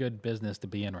not a good business to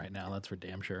be in right now. That's for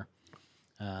damn sure.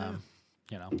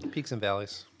 Peaks and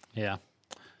valleys. Yeah.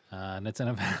 And it's in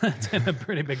a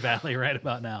pretty big valley right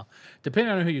about now,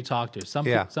 depending on who you talk to.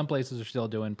 Some places are still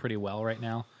doing pretty well right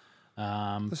now.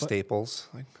 Staples,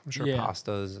 like I'm sure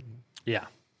pastas. And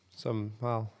some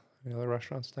any other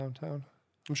restaurants downtown.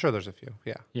 I'm sure there's a few.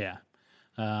 Yeah. Yeah.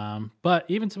 But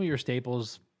even some of your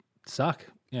staples suck.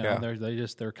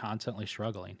 They're constantly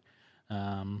struggling.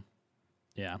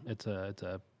 It's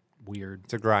a weird.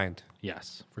 It's a grind.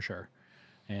 Yes, for sure.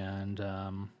 And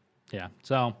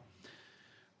so.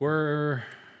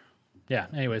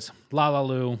 Anyways, La La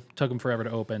Lu took him forever to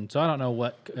open. So I don't know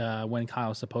when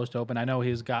Kyle's supposed to open. I know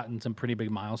he's gotten some pretty big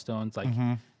milestones. Like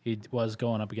he was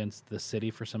going up against the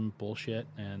city for some bullshit,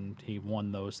 and he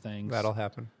won those things. That'll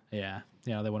happen. Yeah.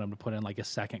 They want him to put in like a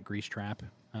second grease trap.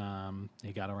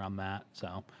 He got around that.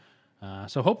 So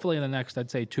hopefully in the next,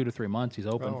 I'd say 2 to 3 months, he's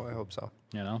open. Oh, I hope so.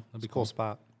 That'd be a cool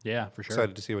spot. Yeah, for sure.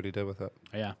 Excited to see what he did with it.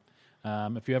 Yeah.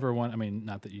 If you ever want,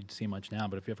 not that you'd see much now,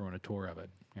 but if you ever want a tour of it,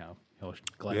 he'll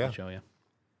gladly show you.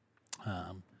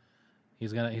 He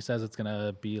says it's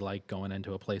gonna be like going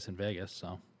into a place in Vegas, so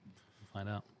we'll find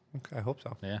out. Okay, I hope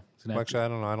so. Yeah. Actually, I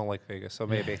don't know. I don't like Vegas, so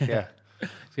maybe. Yeah.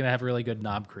 It's gonna have really good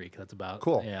Knob Creek. That's about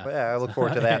cool. Yeah. I look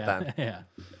forward to that then. Yeah.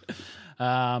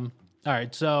 All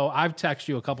right. So I've texted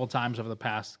you a couple times over the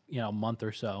past month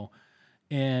or so,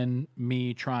 in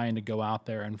me trying to go out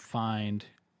there and find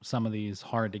some of these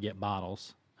hard to get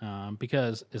bottles,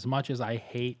 because as much as I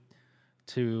hate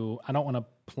I don't want to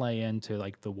play into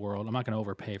like the world. I'm not going to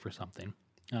overpay for something,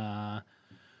 or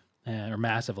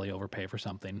massively overpay for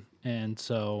something. And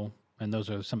those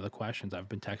are some of the questions I've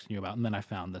been texting you about. And then I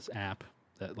found this app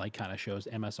that like kind of shows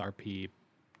MSRP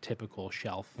typical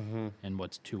shelf and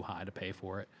what's too high to pay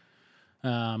for it.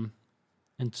 And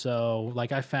so,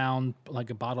 like, I found like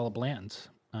a bottle of Blanton's,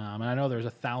 and I know there's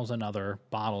 1,000 other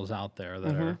bottles out there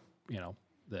that are,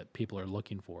 that people are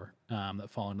looking for, that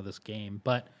fall into this game.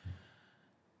 But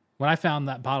when I found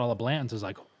that bottle of Blanton's, it was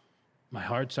like, my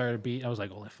heart started to beat. I was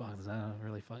like, holy fuck, is that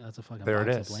really fuck? That's a fucking There box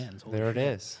it of is. Blanton's. Holy There it shit.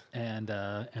 is. And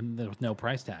there was no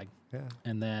price tag. Yeah.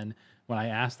 And then when I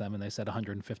asked them, and they said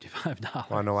 $155. Want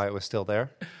to know why it was still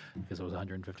there? Because it was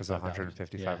 $155. Because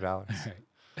 $155. Yeah.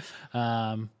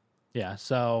 Right. Yeah.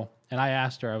 So, and I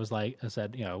asked her, I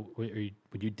said,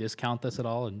 would you discount this at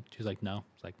all? And she's like, no.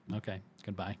 It's like, okay,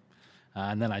 goodbye.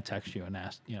 And then I text you and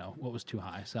asked, what was too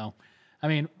high. So, I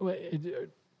mean,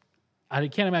 I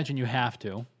can't imagine you have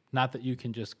to. Not that you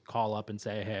can just call up and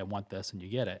say, hey, I want this, and you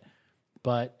get it.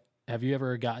 But have you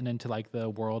ever gotten into like the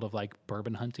world of like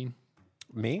bourbon hunting?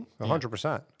 Me?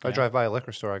 100%. I drive by a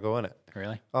liquor store, I go in it.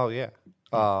 Really? Oh, yeah.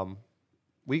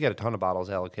 We get a ton of bottles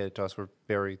allocated to us. We're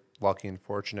very lucky and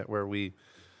fortunate where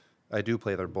I do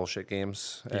play their bullshit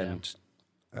games, and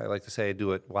I like to say I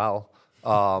do it well.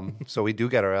 So we do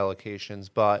get our allocations,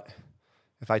 but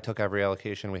if I took every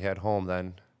allocation we had home,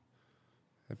 then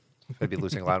I'd be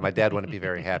losing a lot. My dad wouldn't be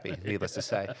very happy, needless to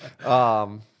say.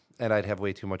 And I'd have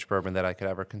way too much bourbon that I could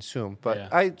ever consume.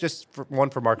 But I just, one,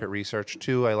 for market research.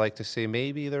 Two, I like to see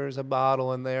maybe there's a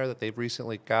bottle in there that they've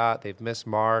recently got, they've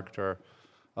mismarked, or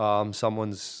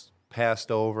someone's passed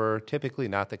over. Typically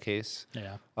not the case.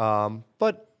 Yeah.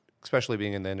 But especially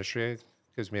being in the industry, it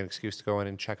gives me an excuse to go in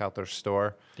and check out their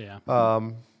store. Yeah.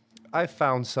 I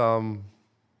found some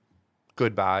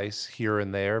good buys here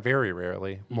and there, very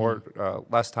rarely,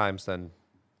 less times than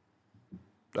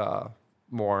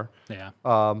more. Yeah.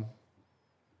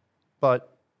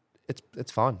 But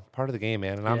it's fun, part of the game,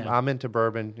 man. And Yeah. I'm into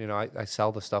bourbon. I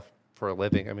sell the stuff for a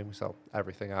living. I mean, we sell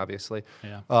everything, obviously.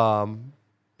 Yeah.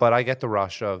 But I get the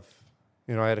rush of,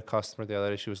 I had a customer the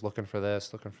other day. She was looking for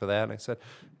this, looking for that, and I said,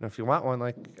 if you want one,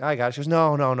 like, I got it. She goes,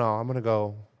 no, I'm gonna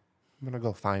go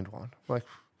find one. I'm like,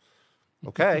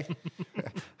 okay,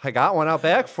 I got one out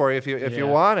back for you if you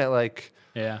want it. Like,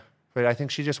 yeah. But I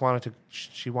think she just wanted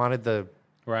the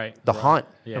Right. hunt.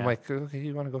 Yeah. I'm like, okay,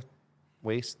 you want to go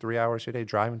waste 3 hours a day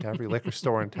driving to every liquor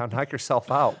store in town, knock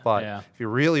yourself out. But if you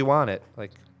really want it,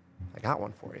 like, I got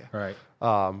one for you. Right.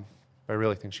 I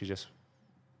really think she just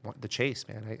want the chase,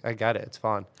 man. I get it. It's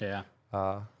fun. Yeah.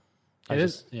 It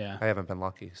is. Yeah. I haven't been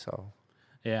lucky, so.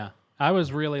 Yeah. I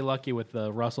was really lucky with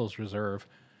the Russell's Reserve,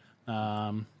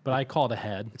 but I called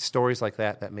ahead. It's stories like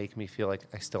that make me feel like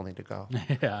I still need to go.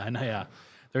 Yeah, I know. Yeah.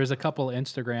 There's a couple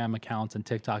Instagram accounts and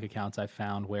TikTok accounts I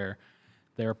found where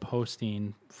they're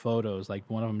posting photos. Like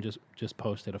one of them just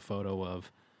posted a photo of,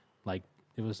 like,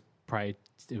 it was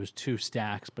 2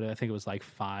 stacks, but I think it was like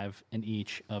 5 in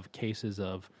each of cases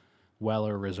of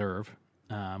Weller Reserve,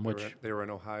 which they were in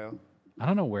Ohio. I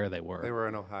don't know where they were. They were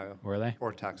in Ohio. Were they?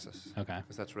 Or Texas. Okay.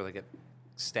 Because that's where they get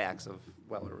stacks of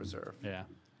Weller Reserve. Yeah.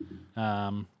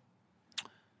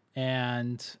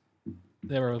 And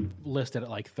they were listed at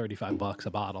like $35 a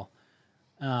bottle.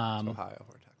 It's Ohio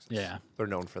or Texas. Yeah. They're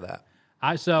known for that.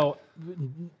 So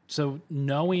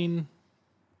knowing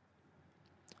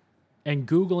and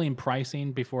Googling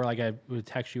pricing before, like, I would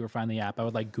text you or find the app, I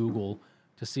would like Google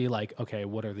to see, like, okay,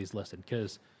 what are these listed?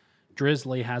 Because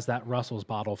Drizzly has that Russell's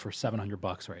bottle for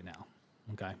 $700 right now.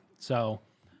 Okay. So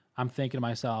I'm thinking to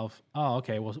myself, oh,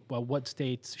 okay, well, what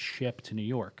states ship to New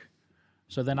York?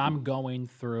 So then I'm going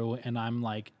through and I'm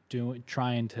like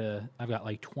I've got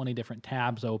like 20 different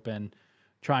tabs open,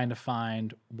 trying to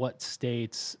find what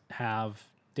states have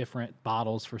different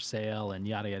bottles for sale and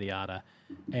yada, yada, yada.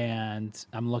 And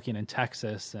I'm looking in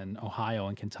Texas and Ohio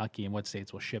and Kentucky and what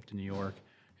states will ship to New York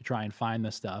to try and find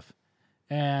this stuff.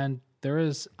 And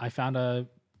I found a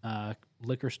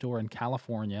liquor store in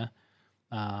California.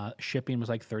 Shipping was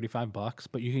like $35,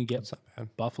 but you can get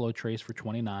Buffalo Trace for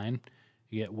 $29.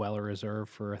 You get Weller Reserve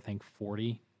for, I think,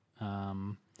 $40.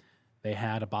 They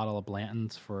had a bottle of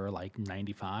Blanton's for like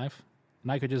 $95.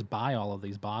 And I could just buy all of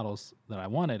these bottles that I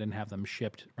wanted and have them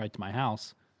shipped right to my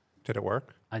house. Did it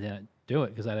work? I didn't do it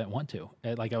because I didn't want to.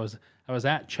 I was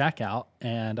at checkout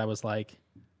and I was like,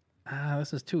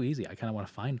 this is too easy. I kind of want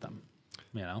to find them,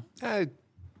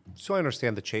 So I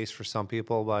understand the chase for some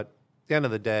people, but at the end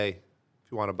of the day,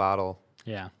 if you want a bottle,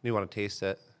 Yeah. you want to taste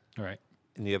it, All right.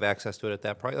 and you have access to it at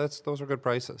that price, those are good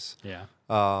prices. Yeah.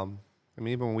 I mean,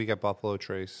 even when we get Buffalo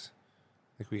Trace,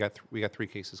 like we got 3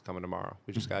 cases coming tomorrow.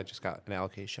 We just got an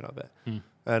allocation of it,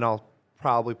 and I'll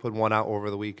probably put one out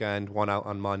over the weekend, one out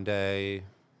on Monday,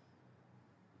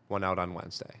 one out on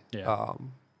Wednesday. Yeah.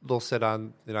 They'll sit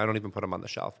on. I don't even put them on the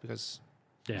shelf because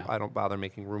Yeah. I don't bother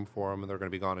making room for them, and they're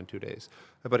going to be gone in 2 days.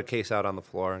 I put a case out on the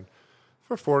floor, and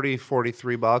for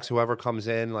 $43, whoever comes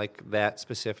in like that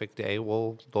specific day,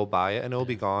 they'll buy it, and it'll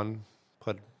be gone.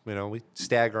 We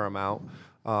stagger them out.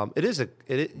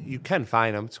 You can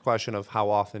find them. It's a question of how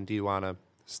often do you want to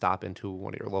stop into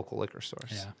one of your local liquor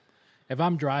stores. Yeah. If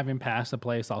I'm driving past a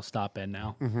place, I'll stop in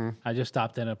now. Mm-hmm. I just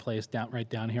stopped in a place right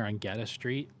down here on Geddes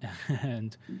Street,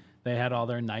 and they had all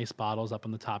their nice bottles up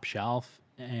on the top shelf.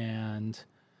 And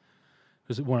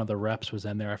because one of the reps was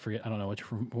in there, I don't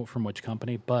know from which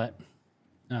company, but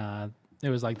it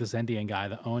was like this Indian guy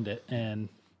that owned it. And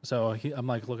so I'm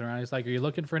like looking around. He's like, "Are you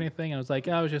looking for anything?" And I was like,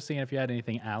 "I was just seeing if you had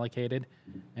anything allocated."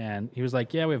 And he was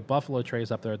like, "Yeah, we have Buffalo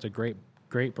Trace up there. It's a great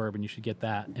bourbon. You should get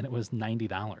that." And it was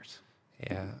 $90.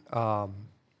 Yeah.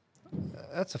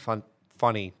 That's a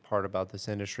funny part about this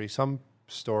industry. Some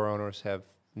store owners have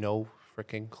no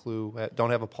freaking clue,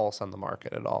 don't have a pulse on the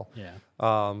market at all.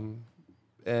 Yeah.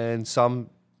 And some,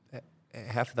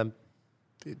 half of them,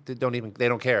 they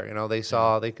don't care.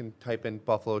 They can type in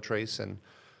Buffalo Trace and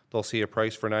they'll see a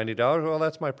price for $90. Well,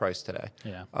 that's my price today.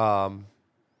 Yeah.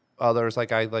 Others,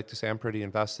 like I like to say, I'm pretty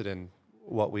invested in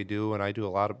what we do, and I do a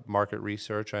lot of market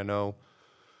research. I know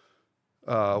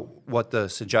what the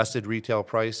suggested retail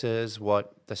price is,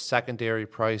 what the secondary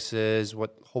price is,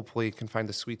 what hopefully can find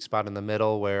the sweet spot in the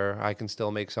middle where I can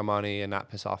still make some money and not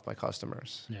piss off my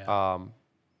customers. Yeah.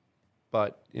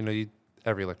 But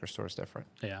every liquor store is different.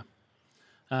 Yeah.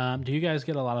 Do you guys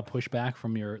get a lot of pushback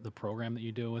from the program that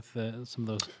you do with some of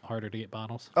those harder to get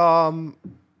bottles?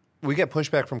 We get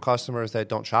pushback from customers that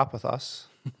don't shop with us,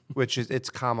 which it's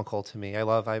comical to me. I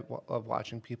love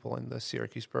watching people in the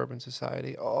Syracuse Bourbon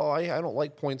Society. Oh, I don't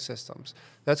like point systems.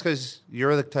 That's because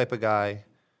you're the type of guy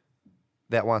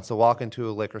that wants to walk into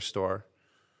a liquor store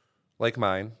like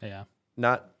mine,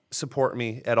 not support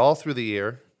me at all through the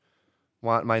year,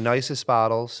 want my nicest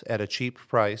bottles at a cheap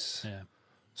price. Yeah.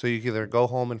 So you can either go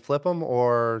home and flip them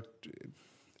or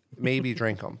maybe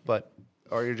drink them,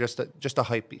 or you're just a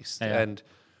hype beast. Yeah. And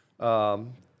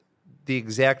the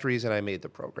exact reason I made the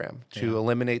program to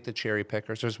eliminate the cherry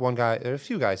pickers. There's a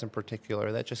few guys in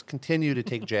particular that just continue to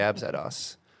take jabs at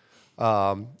us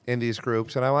in these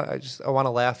groups, and I want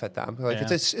to laugh at them.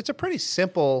 It's a pretty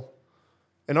simple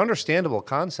and understandable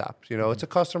concept. It's a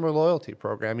customer loyalty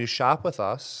program. You shop with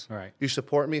us, right? You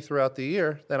support me throughout the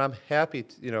year. Then I'm happy.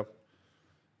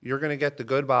 You're going to get the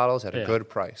good bottles at a good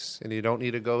price, and you don't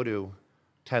need to go to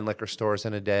 10 liquor stores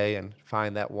in a day and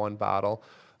find that one bottle.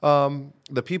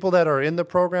 The people that are in the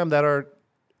program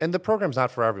and the program's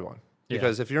not for everyone,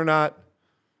 because if you're not,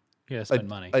 you gotta spend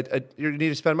money. You need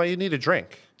to spend money. You need to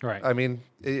drink. Right. I mean,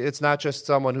 it's not just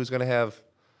someone who's going to have,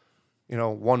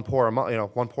 one pour a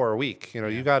month, one pour a week.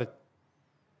 You got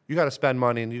to spend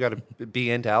money, and you got to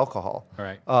be into alcohol.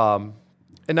 Right. And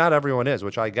not everyone is,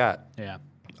 which I get. Yeah.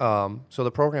 So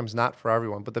the program's not for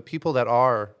everyone, but the people that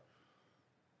are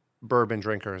bourbon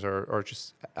drinkers or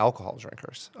just alcohol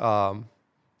drinkers,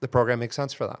 the program makes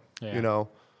sense for them. Yeah.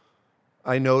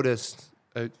 I noticed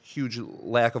a huge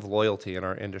lack of loyalty in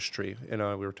our industry. We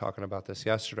were talking about this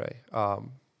yesterday.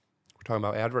 We're talking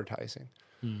about advertising.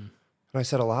 And I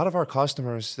said, a lot of our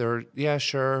customers,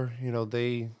 sure,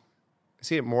 they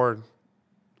see it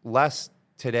less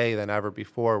today than ever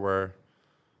before, where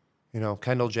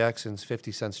Kendall Jackson's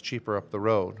 50 cents cheaper up the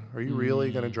road. Are you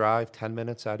really going to drive 10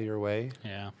 minutes out of your way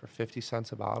for 50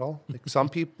 cents a bottle? Like some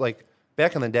people, like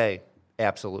back in the day,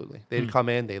 absolutely. They'd come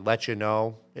in, they'd let you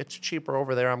know, it's cheaper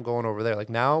over there, I'm going over there. Like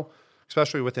now,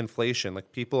 especially with inflation,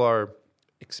 like people are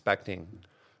expecting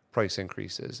price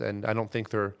increases, and I don't think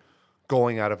they're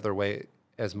going out of their way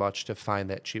as much to find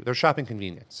that cheap. They're shopping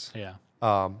convenience. Yeah.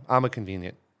 I'm a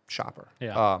convenient shopper.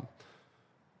 Yeah.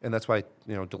 And that's why,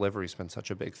 delivery's been such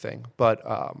a big thing. But,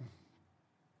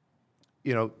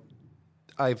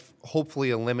 I've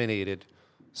hopefully eliminated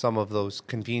some of those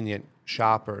convenient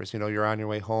shoppers. You're on your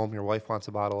way home, your wife wants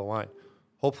a bottle of wine.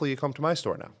 Hopefully you come to my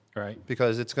store now. Right.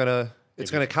 Because it's gonna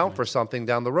count for something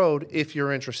down the road if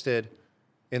you're interested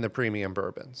in the premium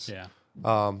bourbons. Yeah.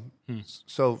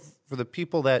 So for the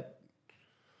people that,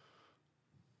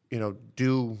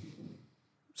 do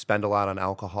spend a lot on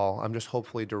alcohol, I'm just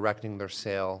hopefully directing their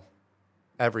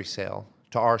every sale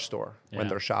to our store when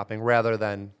they're shopping, rather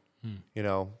than,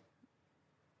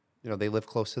 they live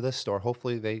close to this store.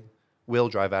 Hopefully they will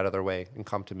drive out of their way and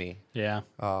come to me. Yeah.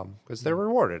 Because they're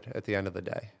rewarded at the end of the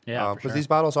day. Yeah, because these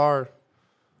bottles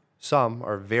some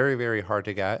are very, very hard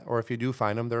to get, or if you do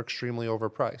find them, they're extremely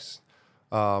overpriced.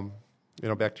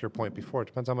 Back to your point before, it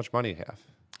depends how much money you have.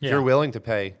 If you're willing to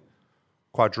pay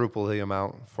quadruple the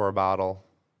amount for a bottle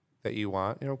that you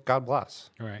want, God bless.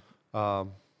 Right. Let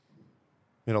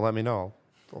me know.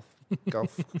 I'll Go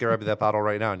grab that bottle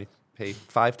right now, and you pay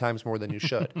 5 times more than you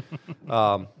should.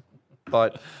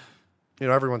 But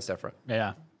everyone's different.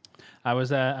 Yeah, I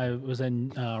was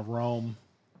in Rome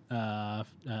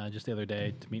just the other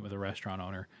day to meet with a restaurant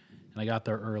owner, and I got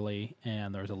there early,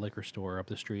 and there was a liquor store up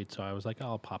the street, so I was like,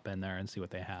 I'll pop in there and see what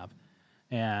they have.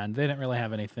 And they didn't really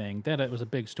have anything. It was a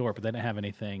big store, but they didn't have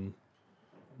anything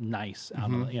nice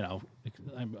out of,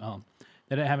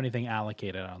 they didn't have anything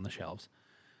allocated on the shelves.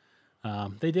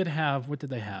 They did have, what did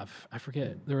they have? I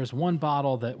forget. There was one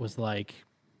bottle that was like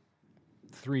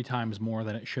 3 times more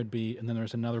than it should be, and then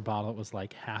there's another bottle that was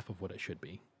like half of what it should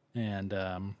be, and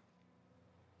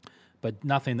but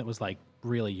nothing that was like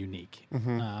really unique.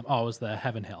 It was the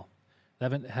Heaven Hill.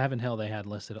 Heaven Hill they had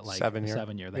listed at like 7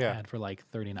 year. They had for like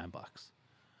 $39,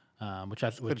 which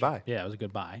was a good buy. Yeah, it was a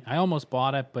good buy. I almost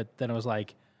bought it, but then it was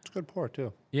like it's a good pour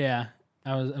too. Yeah,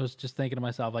 I was just thinking to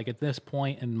myself, like, at this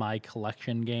point in my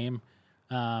collection game,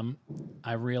 I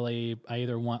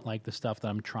either want like the stuff that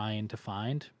I'm trying to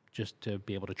find just to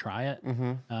be able to try it,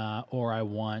 or I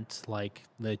want like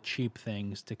the cheap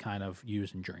things to kind of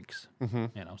use in drinks.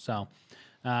 So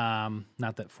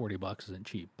not that $40 isn't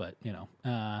cheap, but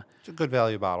it's a good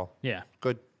value bottle. Yeah,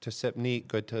 good to sip neat,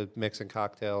 good to mix in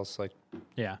cocktails. Like,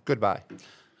 yeah, good buy.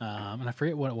 And I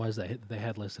forget what it was they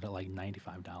had listed at like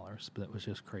 $95, but it was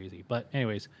just crazy. But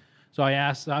anyways, so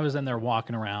I was in there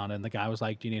walking around, and the guy was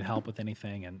like, "Do you need help with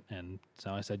anything?" And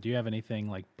so I said, "Do you have anything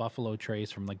like Buffalo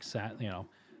Trace from like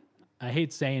I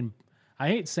hate saying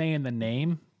the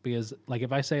name, because like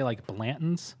if I say like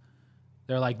Blanton's,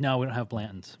 they're like, "No, we don't have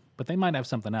Blanton's," but they might have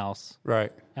something else,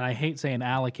 right? And I hate saying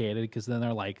Allocated, because then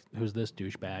they're like, "Who's this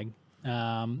douchebag?"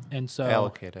 And so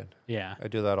Allocated. Yeah, I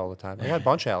do that all the time. I got a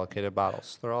bunch of Allocated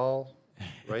bottles. They're all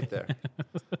right there.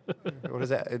 What is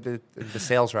that? The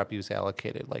sales rep use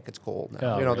Allocated like it's gold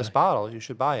now. Really? This bottle, you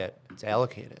should buy it. It's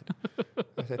Allocated.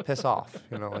 I said, piss off.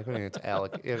 Like, what do you mean it's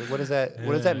Allocated? What does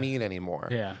that mean anymore?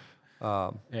 Yeah.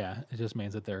 It just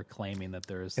means that they're claiming that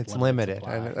there's it's limited,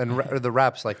 and the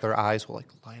reps, like, their eyes will like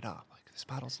light up. Like, this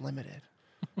bottle's limited.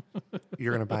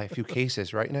 You're gonna buy a few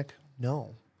cases, right, Nick?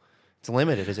 No, it's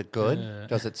limited. Is it good?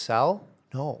 Does it sell?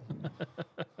 No.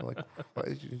 Like,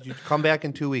 you come back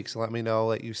in 2 weeks and let me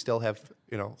know that you still have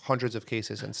hundreds of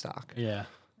cases in stock. Yeah,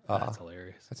 that's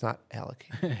hilarious. It's not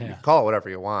allocated. You can call it whatever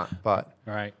you want, but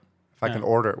right. If I can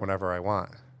order it whenever I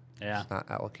want, it's not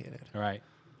allocated. Right.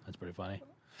 That's pretty funny.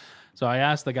 So I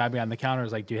asked the guy behind the counter, I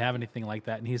was like, "Do you have anything like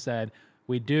that?" And he said,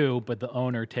 "We do, but the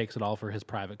owner takes it all for his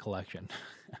private collection."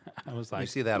 I was like, you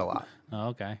see that a lot. Oh,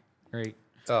 okay, great.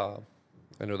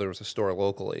 I know there was a store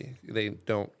locally. They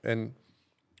don't, and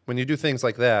when you do things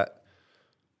like that,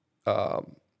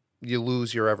 you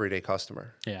lose your everyday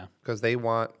customer. Yeah, because they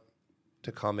want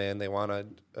to come in, they want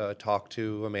to talk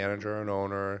to a manager, an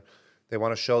owner. They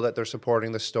want to show that they're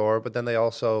supporting the store, but then they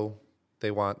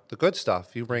want the good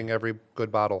stuff. You bring every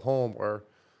good bottle home, or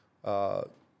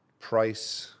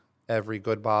price every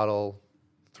good bottle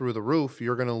through the roof,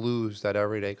 you're going to lose that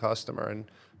everyday customer.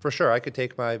 And for sure, I could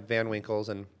take my Van Winkles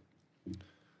and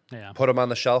put them on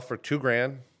the shelf for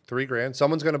 $2,000, $3,000.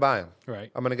 Someone's going to buy them. Right.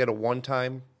 I'm going to get a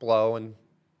one-time blow, and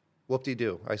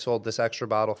whoop-de-doo. I sold this extra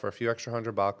bottle for a few extra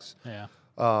 $100. Yeah.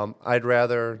 I'd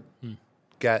rather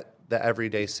get the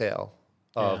everyday sale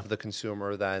of the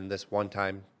consumer than this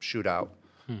one-time shootout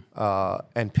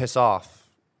and piss off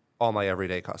all my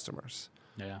everyday customers.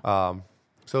 Yeah. I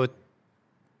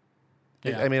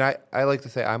mean, I like to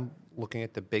say I'm looking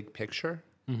at the big picture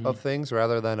of things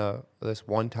rather than this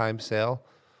one-time sale.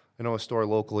 I know a store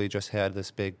locally just had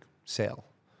this big sale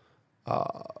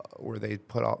where they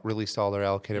released all their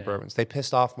allocated bourbons. They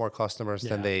pissed off more customers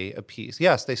than they appeased.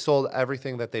 Yes, they sold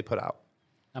everything that they put out.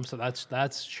 So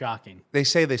that's shocking. They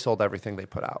say they sold everything they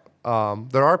put out.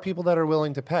 There are people that are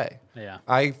willing to pay. Yeah.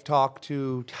 I've talked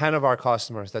to 10 of our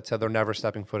customers that said they're never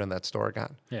stepping foot in that store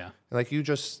again. Yeah. Like, you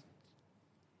just...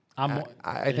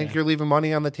 I think you're leaving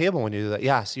money on the table when you do that.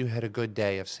 Yes, you had a good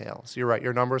day of sales. You're right.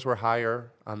 Your numbers were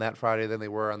higher on that Friday than they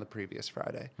were on the previous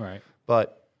Friday. Right.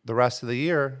 But the rest of the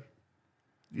year,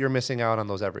 you're missing out on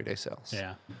those everyday sales.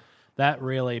 Yeah. That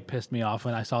really pissed me off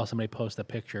when I saw somebody post a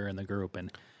picture in the group.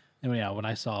 And when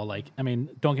I saw,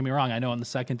 don't get me wrong, I know in the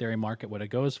secondary market what it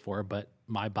goes for, but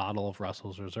my bottle of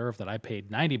Russell's Reserve that I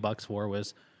paid $90 for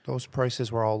was... Those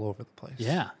prices were all over the place.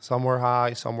 Yeah. Some were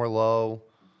high, some were low.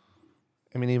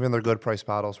 I mean, even their good price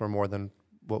bottles were more than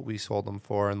what we sold them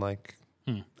for. And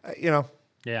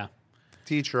Yeah.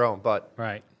 To each your own. But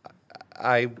right.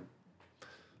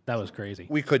 That was crazy.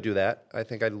 We could do that. I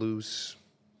think I'd lose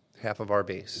half of our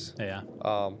base. Yeah.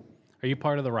 Are you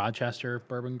part of the Rochester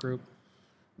Bourbon Group?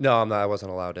 No, I'm not. I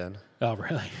wasn't allowed in. Oh,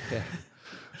 really? Yeah.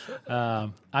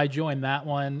 I joined that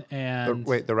one, and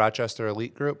The Rochester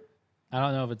Elite Group. I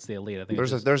don't know if it's the elite. I think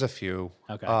There's a few.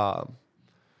 Okay.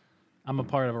 I'm a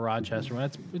part of a Rochester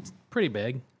one. It's pretty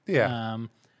big. Yeah.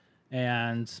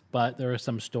 But there was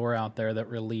some store out there that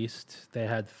released. They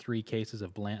had 3 cases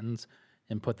of Blanton's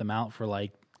and put them out for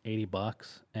like $80,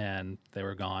 and they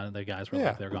were gone. The guys were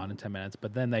like, they're gone in 10 minutes.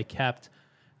 But then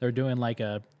they're doing like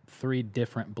a 3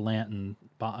 different Blanton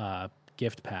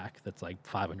gift pack that's like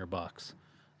 $500.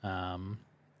 I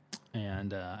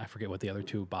forget what the other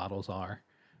 2 bottles are.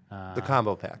 The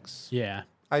combo packs. Yeah.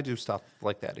 I do stuff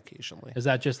like that occasionally. Is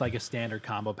that just like a standard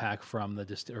combo pack from the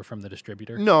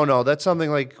distributor? No, that's something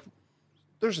like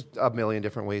there's a million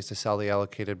different ways to sell the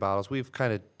allocated bottles. We've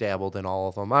kind of dabbled in all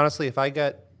of them. Honestly, if I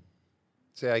get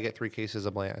 3 cases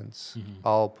of Blanton's,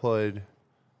 I'll put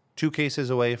 2 cases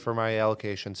away for my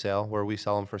allocation sale where we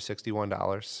sell them for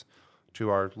 $61 to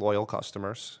our loyal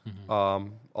customers.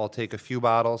 I'll take a few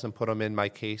bottles and put them in my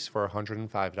case for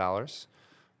 $105.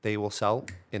 They will sell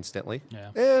instantly.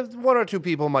 Yeah. 1 or 2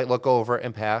 people might look over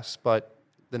and pass, but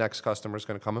the next customer is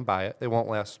going to come and buy it. They won't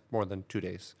last more than 2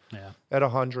 days. Yeah. At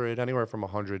anywhere from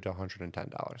 $100 to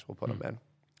 $110, we'll put them in.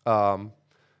 And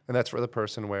that's for the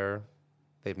person where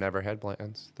they've never had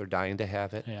Blanton's. They're dying to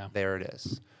have it. Yeah. There it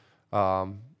is.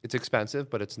 It's expensive,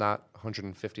 but it's not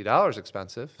 $150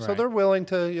 expensive. Right. So they're willing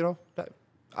to,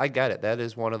 I get it. That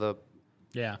is one of the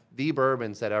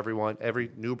bourbons that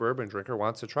every new bourbon drinker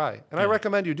wants to try. And I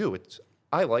recommend you do.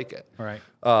 I like it. Right.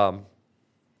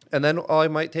 And then I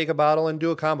might take a bottle and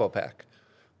do a combo pack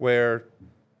where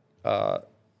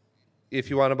if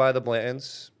you want to buy the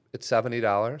Blanton's, it's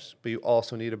 $70, but you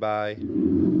also need to buy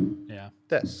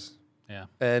this. Yeah.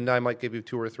 And I might give you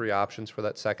 2 or 3 options for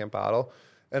that second bottle.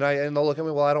 And they'll look at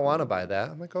me, well, I don't want to buy that.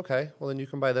 I'm like, okay, well, then you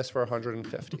can buy this for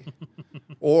 $150.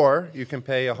 Or you can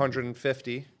pay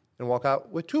 $150 and walk out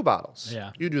with 2 bottles.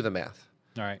 Yeah. You do the math.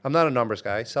 All right. I'm not a numbers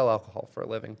guy. I sell alcohol for a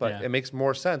living, but it makes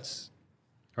more sense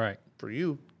for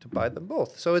you to buy them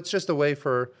both. So it's just a way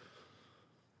for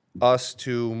us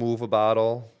to move a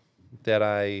bottle that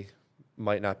I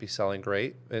might not be selling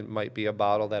great. It might be a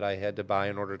bottle that I had to buy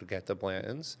in order to get the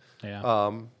Blanton's.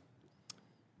 Yeah.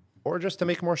 Or just to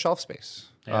make more shelf space.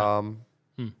 Yeah.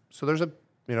 So there's and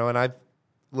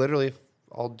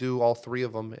I'll do all 3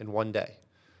 of them in one day.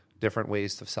 Different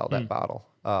ways to sell that bottle.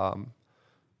 I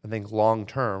think long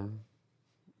term,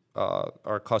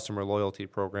 our customer loyalty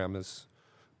program is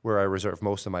where I reserve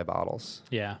most of my bottles.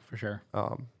 Yeah, for sure.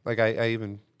 I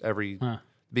even every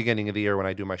beginning of the year when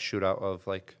I do my shootout of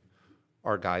like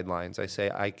our guidelines, I say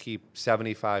I keep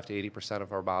 75 to 80%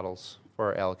 of our bottles for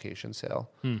our allocation sale,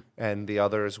 and the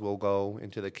others will go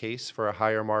into the case for a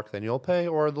higher mark than you'll pay,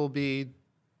 or they'll be,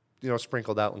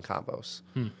 sprinkled out in combos.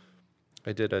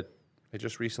 I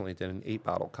just recently did an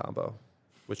 8-bottle combo,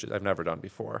 which I've never done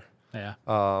before. Yeah.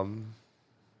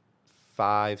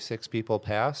 5, 6 people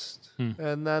passed,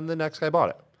 and then the next guy bought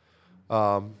it.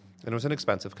 And it was an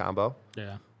expensive combo.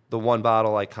 Yeah. The 1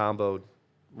 bottle I comboed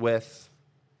with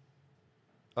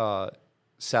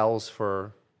sells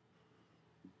for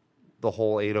the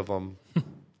whole 8 of them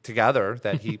together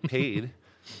that he paid.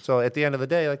 So at the end of the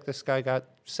day, like this guy got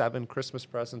 7 Christmas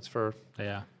presents for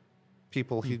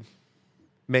people he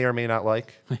may or may not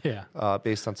like,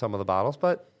 based on some of the bottles.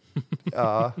 But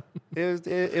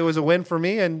it was a win for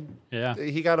me, and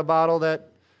he got a bottle that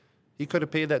he could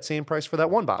have paid that same price for that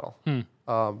 1 bottle.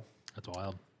 That's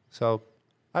wild. So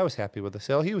I was happy with the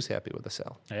sale. He was happy with the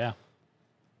sale. Yeah.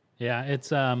 Yeah,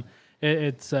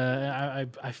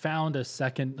 I found a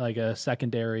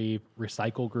secondary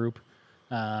recycle group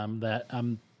that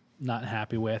I'm not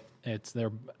happy with.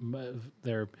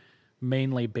 They're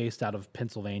mainly based out of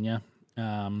Pennsylvania,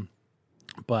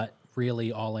 but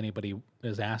really all anybody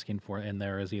is asking for in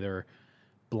there is either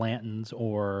Blanton's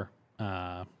or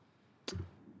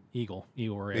Eagle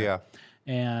Rare. Yeah,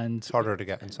 and it's harder to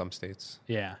get in some states.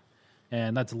 Yeah.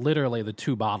 And that's literally the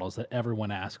 2 bottles that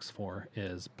everyone asks for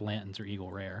is Blanton's or Eagle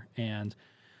Rare. And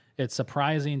it's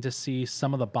surprising to see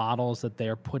some of the bottles that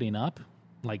they're putting up.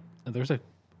 Like there's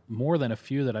more than a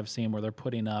few that I've seen where they're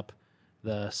putting up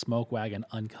the Smoke Wagon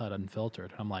uncut,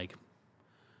 unfiltered. I'm like,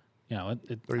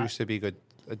 there used to be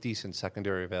a decent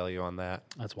secondary value on that.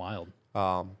 That's wild.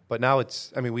 But now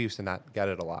we used to not get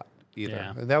it a lot either.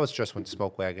 Yeah. And that was just when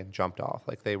Smoke Wagon jumped off.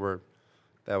 Like that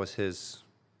was his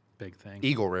big thing.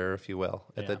 Eagle Rare, if you will,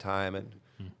 at the time. And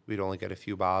we'd only get a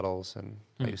few bottles. And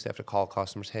I used to have to call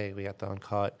customers, hey, we got the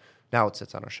uncut. Now it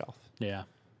sits on our shelf. Yeah.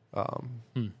 So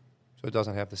it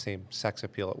doesn't have the same sex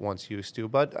appeal it once used to.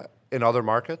 But in other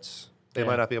markets, they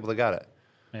might not be able to get it.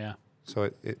 Yeah. So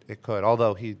it could.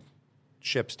 Although he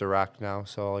ships direct now,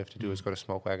 so all you have to do is go to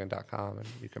smokewagon.com and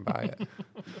you can buy it.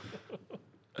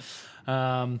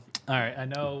 All right, I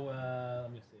know.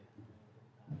 Let me see.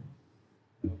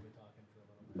 We've been talking for a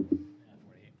little bit. Yeah,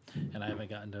 48. And I haven't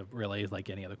gotten to really like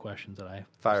any other questions that I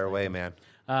Fire away, man.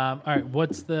 All right,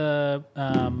 what's the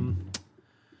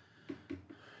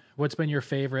what's been your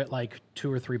favorite like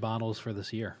 2 or 3 bottles for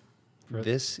this year?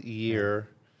 This year,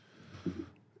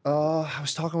 I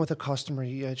was talking with a customer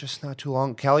just not too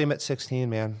long. Calumet 16,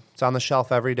 man. It's on the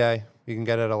shelf every day. You can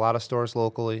get it at a lot of stores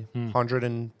locally.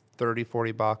 130,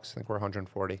 40 bucks. I think we're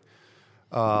 140.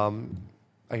 I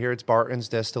hear it's Barton's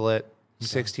distillate.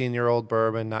 16-year-old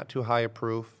bourbon, not too high a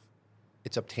proof.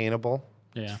 It's obtainable.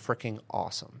 Yeah. It's freaking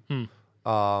awesome.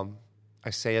 I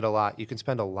say it a lot. You can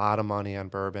spend a lot of money on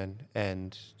bourbon,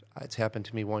 and it's happened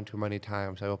to me one too many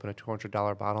times. I open a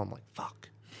 $200 bottle. I'm like, fuck,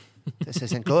 this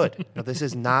isn't good. This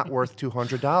is not worth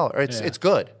 $200. It's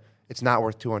good. It's not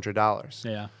worth $200.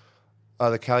 Yeah.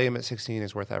 The Calumet 16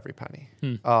 is worth every penny.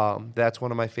 That's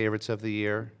one of my favorites of the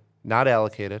year. Not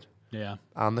allocated. Yeah.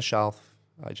 On the shelf.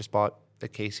 I just bought a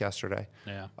case yesterday.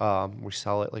 Yeah. We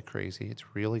sell it like crazy.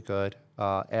 It's really good.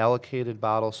 Allocated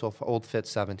bottle, so Old Fitz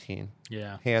 17.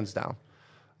 Yeah. Hands down.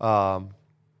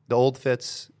 The Old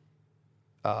Fitz,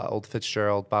 Old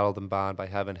Fitzgerald Bottled and Bond by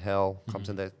Heaven Hill comes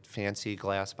in the fancy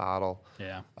glass bottle.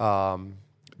 Yeah.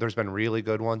 There's been really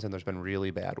good ones and there's been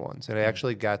really bad ones. And it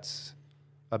actually gets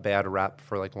a bad rep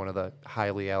for like one of the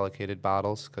highly allocated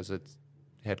bottles because it's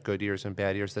had good years and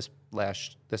bad years. This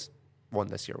one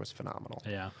this year was phenomenal.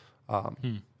 Yeah.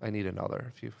 I need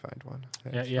another if you find one.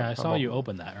 Yeah. I saw you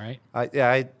open that, right?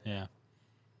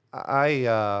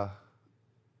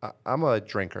 I'm a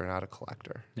drinker, not a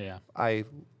collector. Yeah. I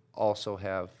also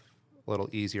have a little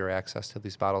easier access to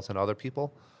these bottles than other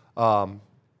people. But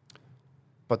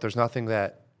there's nothing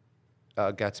that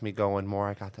gets me going more.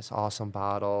 I got this awesome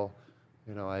bottle.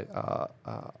 I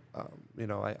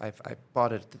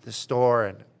bought it at the store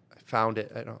and I found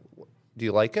it. Do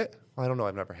you like it? Well, I don't know.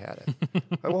 I've never had it.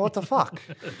 Well, what the fuck?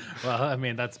 Well, I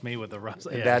mean, that's me with the rust.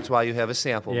 Yeah. That's why you have a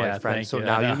sample, my friend. Thank So you.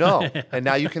 now you know, and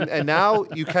now you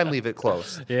can, leave it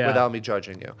close without me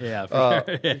judging you. Yeah,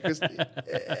 for sure.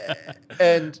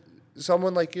 And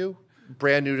someone like you,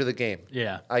 brand new to the game.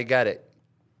 Yeah, I get it.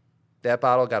 That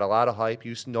bottle got a lot of hype.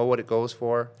 You know what it goes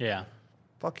for. Yeah.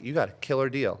 Fuck, you got a killer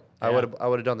deal. Yeah. I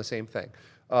would have done the same thing.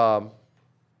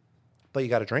 But you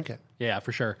got to drink it. Yeah,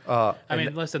 for sure. I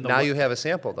mean, listen. Now you have a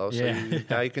sample, though, so Yeah.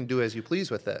 now you can do as you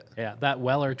please with it. Yeah, that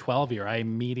Weller 12-year, I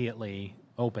immediately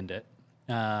opened it.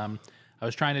 I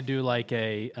was trying to do like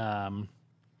a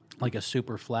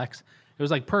super flex. It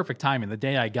was like perfect timing. The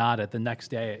day I got it, the next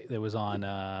day it was on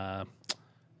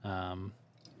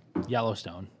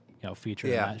Yellowstone, featured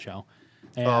in that show.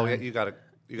 And, you got to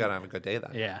have a good day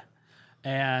then. Yeah,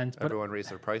 and everyone raised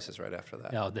their prices right after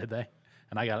that. Oh, did they?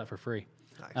 And I got it for free.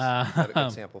 Nice. Got a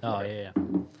good sample for it.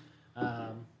 Yeah.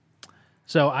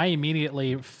 So I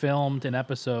immediately filmed an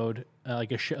episode,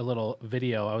 like a little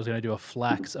video. I was going to do a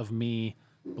flex of me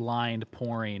blind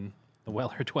pouring the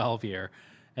Weller 12-year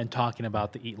and talking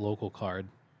about the Eat Local card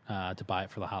to buy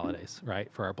it for the holidays,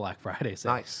 right, for our Black Friday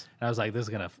sale. Nice. And I was like, this is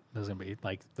gonna be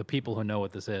like the people who know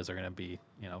what this is are gonna be,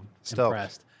 Stoked.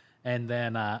 impressed. And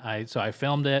then I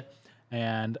filmed it.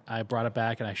 And I brought it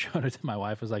back and I showed it to my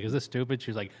wife. I was like, "Is this stupid?"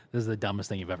 She was like, "This is the dumbest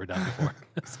thing you've ever done before."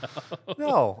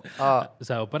 No.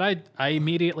 But I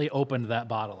immediately opened that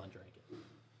bottle and drank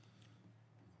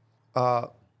it.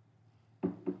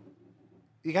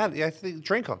 You got to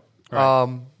drink them.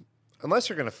 Right. Unless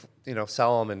you're gonna,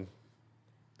 sell them. And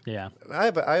yeah, I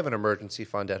have an emergency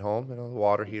fund at home. The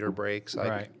water heater breaks.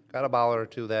 I got a bottle or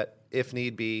two that, if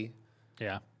need be.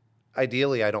 Yeah.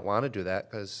 Ideally, I don't want to do that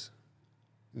because.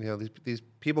 These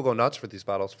people go nuts for these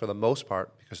bottles for the most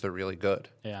part because they're really good.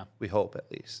 Yeah. We hope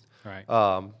at least. Right.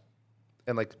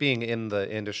 And like being in the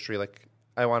industry, like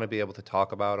I want to be able to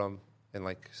talk about them and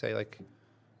like say like,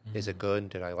 is it good?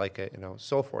 Did I like it?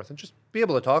 So forth, and just be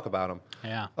able to talk about them.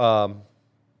 Yeah.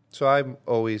 So I'm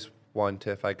always one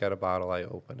to, if I get a bottle, I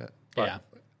open it. But yeah.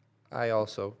 I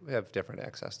also have different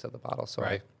access to the bottle, so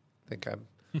I think I'm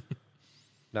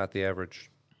not the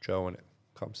average Joe when it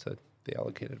comes to the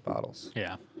allocated bottles.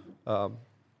 Yeah.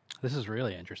 This is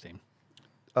really interesting.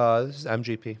 This is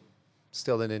MGP,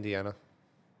 still in Indiana.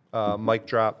 Mic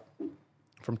drop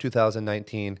from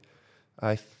 2019.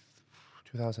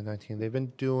 2019. They've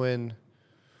been doing.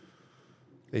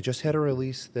 They just had a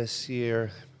release this year.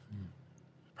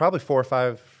 Probably 4 or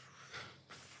 5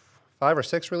 or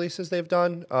 6 releases they've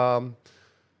done.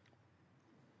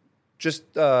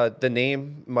 Just the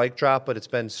name Mic Drop, but it's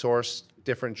been sourced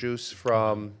different juice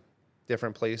from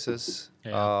different places.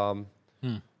 Yeah.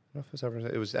 don't know if it was ever.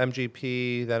 It was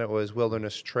MGP. Then it was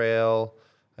Wilderness Trail.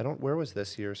 Where was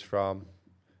this year's from?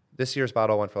 This year's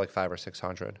bottle went for like $500 or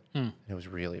 $600. And it was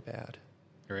really bad.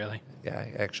 Really? Yeah,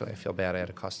 actually, I feel bad. I had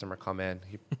a customer come in.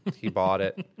 He bought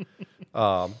it.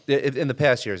 In the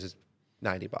past years, it's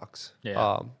 $90.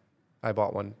 Yeah. I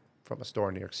bought one from a store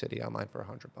in New York City online for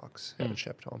 $100. Had it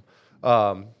shipped home.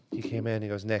 He came in. He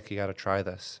goes, Nick, you got to try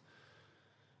this.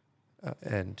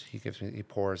 And he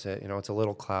pours it. You know, it's a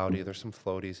little cloudy. There's some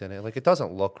floaties in it. Like, it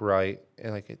doesn't look right,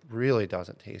 and like it really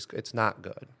doesn't taste good. It's not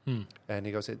good. And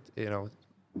he goes,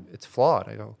 it's flawed.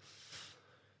 I go,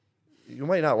 you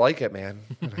might not like it, man.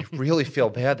 And I really feel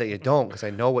bad that you don't, because I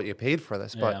know what you paid for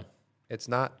this, but it's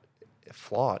not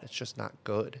flawed. It's just not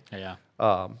good. Yeah.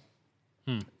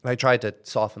 I tried to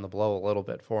soften the blow a little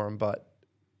bit for him, but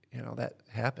you know that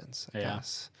happens. I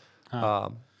guess.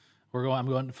 I'm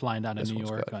flying down to New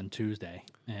York on Tuesday,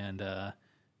 and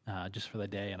just for the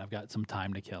day, and I've got some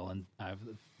time to kill, and I've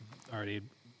already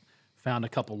found a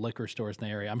couple liquor stores in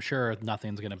the area. I'm sure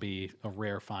nothing's going to be a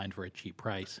rare find for a cheap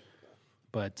price,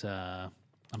 but I'm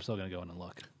still going to go in and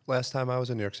look. Last time I was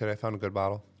in New York City, I found a good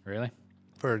bottle. Really?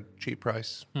 For a cheap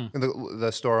price. And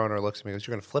the store owner looks at me and goes,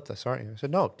 "You're going to flip this, aren't you?" I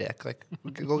said, "No, dick. Like,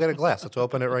 go get a glass. Let's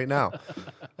open it right now."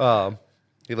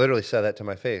 He literally said that to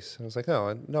my face. I was like, "No,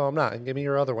 I'm not. And give me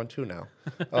your other one too now."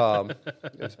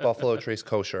 It's Buffalo Trace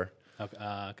Kosher.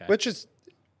 Okay. Which is,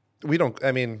 I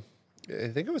think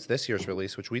it was this year's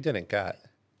release, which we didn't get.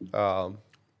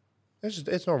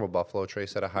 It's normal Buffalo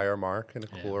Trace at a higher mark in a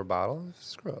cooler bottle.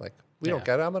 Screw it. Like, we don't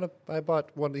get it. I bought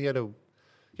one. He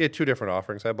had two different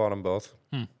offerings. I bought them both.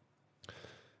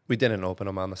 We didn't open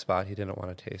them on the spot. He didn't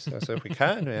want to taste it. I said, if we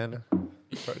can, man.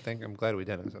 I'm glad we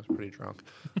didn't, because I was pretty drunk.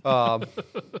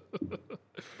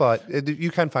 But you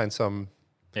can find some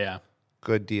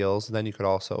good deals. And then you could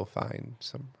also find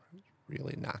some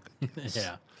really not good deals.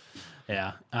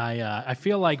 Yeah. I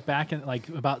feel like back in like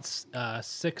about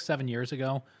 6-7 years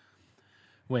ago,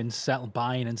 when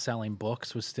buying and selling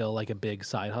books was still like a big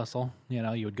side hustle. You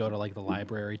know, you would go to like the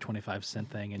library 25-cent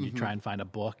thing, and you'd try and find a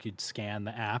book. You'd scan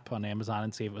the app on Amazon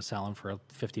and see if it was selling for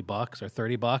 $50 or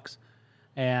 $30.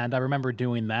 And I remember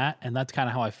doing that, and that's kind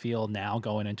of how I feel now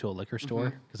going into a liquor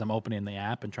store, because I'm opening the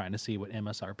app and trying to see what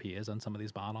MSRP is on some of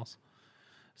these bottles.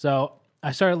 So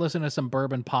I started listening to some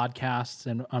bourbon podcasts,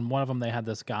 and on one of them they had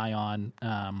this guy on.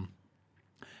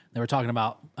 They were talking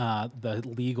about the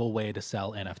legal way to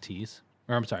sell NFTs.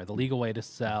 Or I'm sorry, the legal way to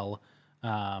sell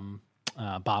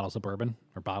bottles of bourbon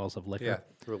or bottles of liquor. Yeah,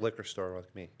 through a liquor store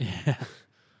like me. Yeah.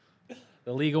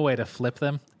 The legal way to flip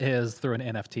them is through an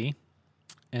NFT.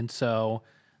 And so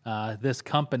this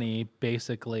company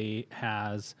basically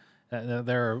has,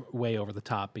 they're way over the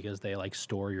top because they like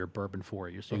store your bourbon for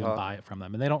you, so you can buy it from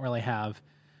them. And they don't really have,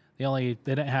 they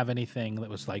didn't have anything that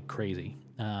was like crazy.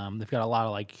 They've got a lot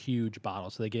of like huge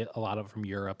bottles, so they get a lot of it from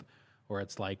Europe, where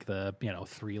it's like the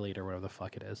 3 liter, whatever the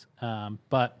fuck it is.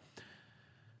 But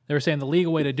they were saying the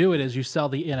legal way to do it is you sell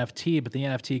the NFT, but the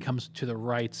NFT comes to the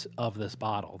rights of this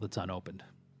bottle that's unopened.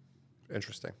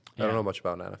 Interesting. I don't know much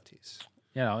about NFTs.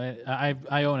 You know,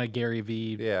 I own a Gary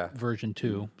V version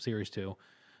 2, Series 2,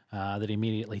 that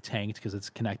immediately tanked because it's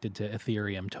connected to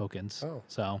Ethereum tokens. Oh.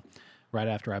 So right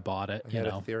after I bought it, I had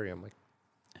Ethereum like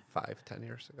 5-10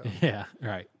 years ago. Yeah,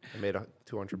 right. I made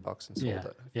 $200 and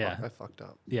sold it. I fucked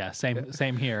up. Yeah,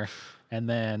 same here. And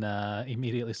then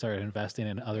immediately started investing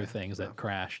in other things that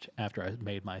crashed after I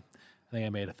made I think I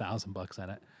made $1,000 in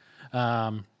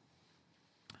it.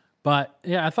 But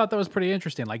yeah, I thought that was pretty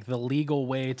interesting. Like the legal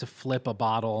way to flip a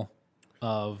bottle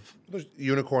of. There's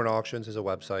Unicorn Auctions is a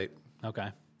website. Okay.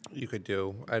 You could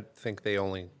do. I think they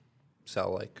only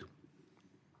sell like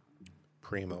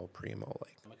primo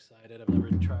like. I'm excited. I've never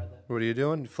tried that. What are you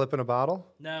doing? You flipping a bottle?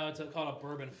 No, it's called a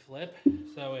bourbon flip.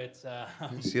 So it's.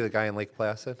 You see the guy in Lake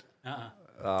Placid?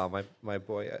 My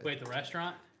boy. Wait, the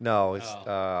restaurant? No, it's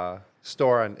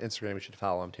store on Instagram. You should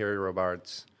follow him. Terry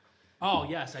Robards. Oh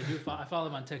yes, I do. I follow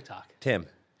him on TikTok. Tim.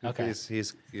 Okay.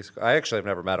 He's. I actually have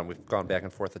never met him. We've gone back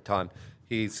and forth a ton.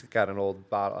 He's got an old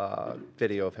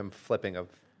video of him flipping a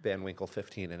Van Winkle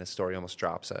 15 in his store. He almost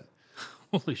drops it.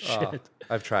 Holy shit!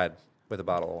 I've tried with a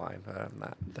bottle of wine. I'm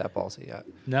not that ballsy yet.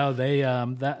 No, they.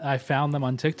 I found them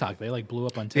on TikTok. They like blew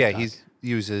up on TikTok. Yeah, he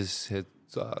uses his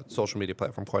social media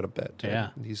platform quite a bit. Yeah,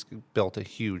 he's built a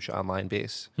huge online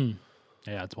base.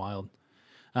 Yeah, it's wild.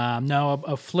 No,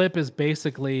 a flip is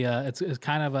basically it's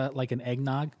kind of like an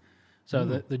eggnog. So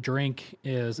the drink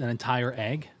is an entire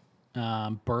egg,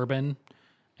 bourbon,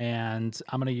 and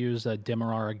I'm going to use a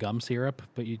Demerara gum syrup,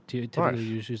 but you typically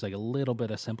use like a little bit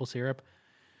of simple syrup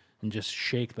and just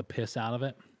shake the piss out of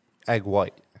it. Egg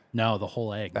white. No, the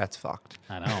whole egg. That's fucked.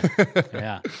 I know.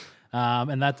 Yeah.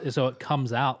 And that's so it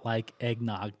comes out like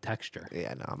eggnog texture.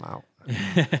 Yeah, no, I'm out.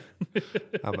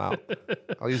 I'm out.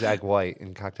 I'll use egg white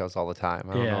in cocktails all the time.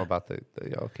 I don't know about the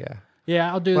yolk. Yeah.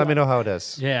 Yeah, I'll do. Let me know how it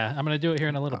is. Yeah, I'm gonna do it here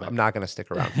in a little bit. I'm not gonna stick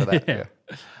around for that. Yeah.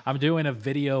 I'm doing a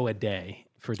video a day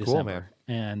for December,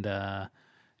 man.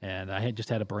 And I just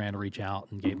had a brand reach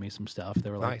out and gave me some stuff. They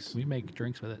were like, "We make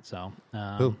drinks with it." So,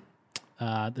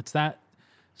 it's that.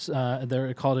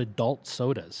 They're called adult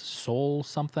sodas. Soul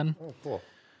something. Oh, cool.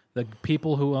 The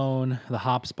people who own the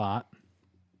Hop Spot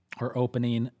are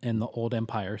opening in the Old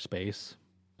Empire space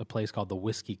a place called the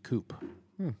Whiskey Coop.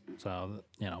 So,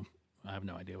 I have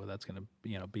no idea what that's going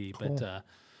to be, cool. But I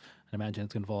imagine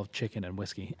it's going to involve chicken and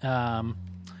whiskey.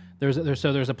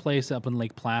 There's a place up in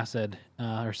Lake Placid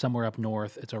or somewhere up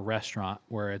north. It's a restaurant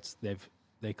where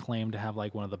they claim to have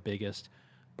like one of the biggest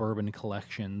bourbon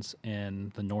collections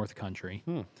in the North Country,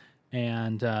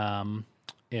 and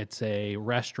it's a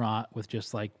restaurant with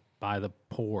just like by the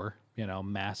pour,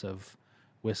 massive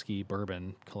whiskey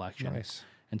bourbon collection. Nice.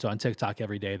 And so on TikTok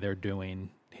every day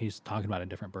he's talking about a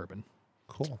different bourbon.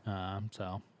 Cool.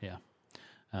 So yeah.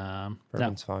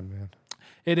 Bourbon's fun, man.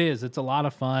 It is. It's a lot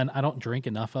of fun. I don't drink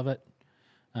enough of it.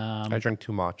 I drink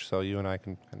too much, so you and I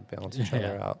can balance each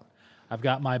other out. I've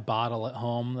got my bottle at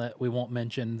home that we won't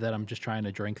mention that I'm just trying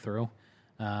to drink through.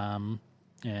 And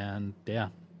yeah,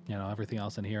 everything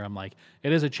else in here, I'm like,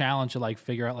 it is a challenge to like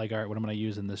figure out like, all right, what am I going to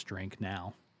use in this drink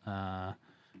now?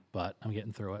 But I'm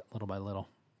getting through it little by little.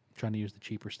 I'm trying to use the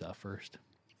cheaper stuff first.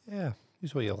 Yeah.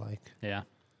 Use what you like. Yeah.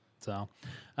 So,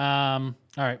 all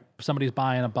right, somebody's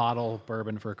buying a bottle of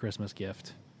bourbon for a Christmas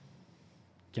gift.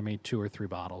 Give me 2 or 3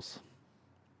 bottles.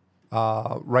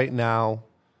 Right now,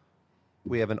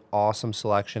 we have an awesome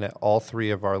selection at all 3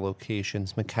 of our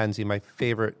locations. Mackenzie, my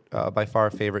favorite, by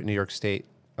far favorite New York State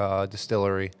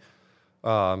distillery,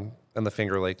 and the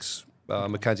Finger Lakes,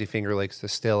 Mackenzie Finger Lakes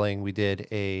Distilling.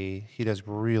 He does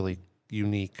really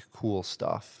unique, cool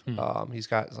stuff. He's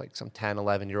got like some 10,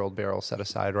 11-year-old barrels set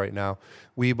aside right now.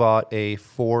 We bought a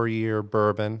 4-year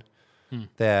bourbon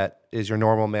that is your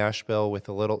normal mash bill with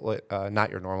a little,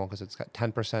 not your normal because it's got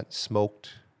 10% smoked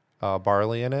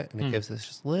barley in it, and it gives this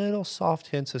just little soft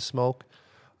hints of smoke.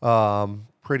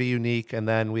 Pretty unique. And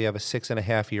then we have a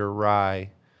 6.5-year rye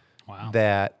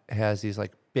that has these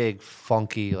like big,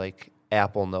 funky, like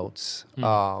apple notes.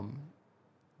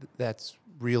 That's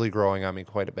really growing on me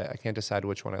quite a bit. I can't decide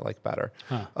which one I like better.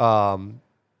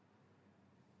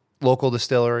 Local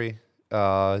distillery.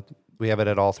 We have it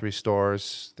at all 3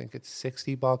 stores. I think it's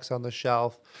 $60 on the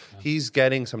shelf. He's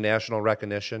getting some national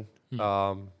recognition,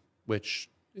 which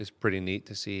is pretty neat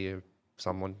to see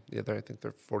someone. I think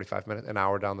they're 45 minutes, an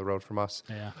hour down the road from us.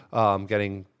 Yeah.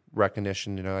 Getting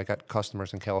recognition. I got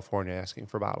customers in California asking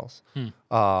for bottles.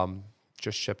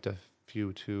 Just shipped a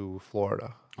few to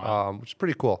Florida. Which is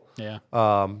pretty cool. Yeah.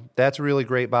 That's a really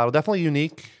great bottle. Definitely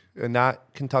unique, and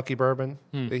not Kentucky bourbon.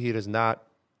 He does not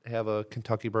have a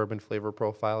Kentucky bourbon flavor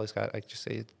profile. He's got,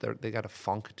 they got a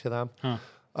funk to them.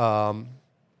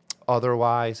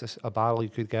 Otherwise, a bottle you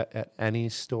could get at any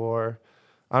store.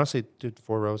 Honestly, dude,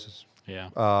 4 Roses. Yeah.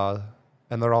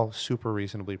 And they're all super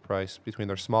reasonably priced between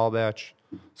their small batch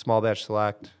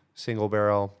select, single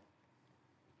barrel.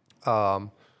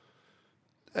 You'll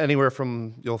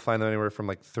find them anywhere from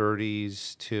like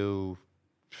 30s to,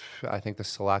 I think the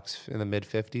select's in the mid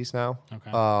 50s now.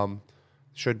 Okay.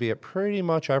 Should be at pretty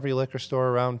much every liquor store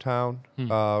around town.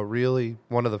 Really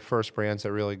one of the first brands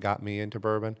that really got me into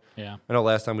bourbon. Yeah. I know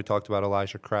last time we talked about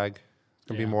Elijah Craig. It's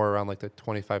going to be more around like the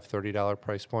 $25, $30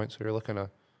 price point. So you're looking to,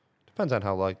 depends on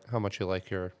how much you like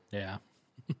your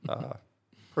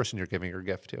person you're giving your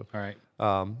gift to. All right.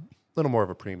 A little more of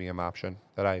a premium option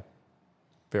that I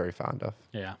very fond of.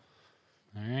 Yeah.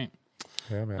 All right.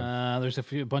 Yeah, man. There's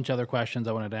a bunch of other questions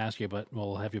I wanted to ask you, but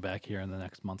we'll have you back here in the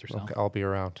next month or so. Okay, I'll be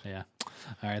around. Yeah.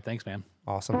 All right. Thanks, man.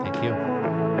 Awesome. Thank you.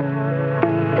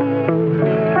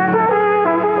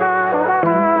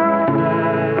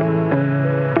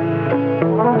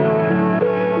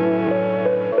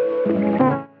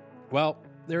 Well,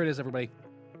 there it is, everybody.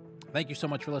 Thank you so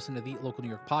much for listening to the Eat Local New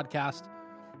York podcast.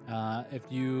 If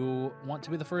you want to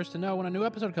be the first to know when a new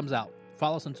episode comes out,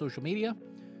 follow us on social media,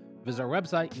 visit our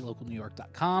website,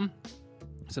 eatlocalnewyork.com,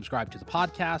 subscribe to the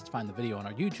podcast, find the video on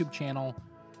our YouTube channel,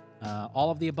 all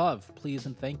of the above, please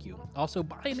and thank you. Also,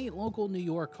 buy an Eat Local New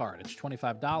York card. It's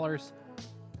 $25,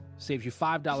 saves you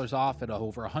 $5 off at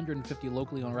over 150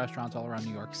 locally owned restaurants all around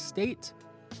New York State.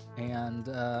 And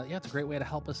it's a great way to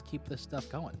help us keep this stuff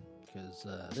going, because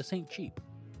this ain't cheap.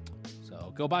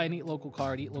 So go buy an Eat Local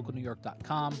card,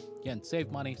 eatlocalnewyork.com. Again,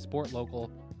 save money, support local,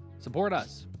 support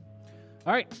us.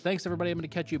 All right. Thanks, everybody. I'm going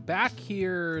to catch you back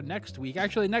here next week.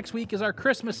 Actually, next week is our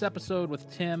Christmas episode with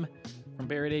Tim from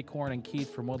Buried Acorn and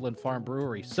Keith from Woodland Farm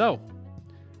Brewery. So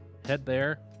head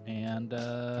there and,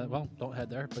 don't head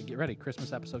there, but get ready.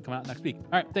 Christmas episode coming out next week.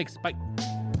 All right. Thanks. Bye.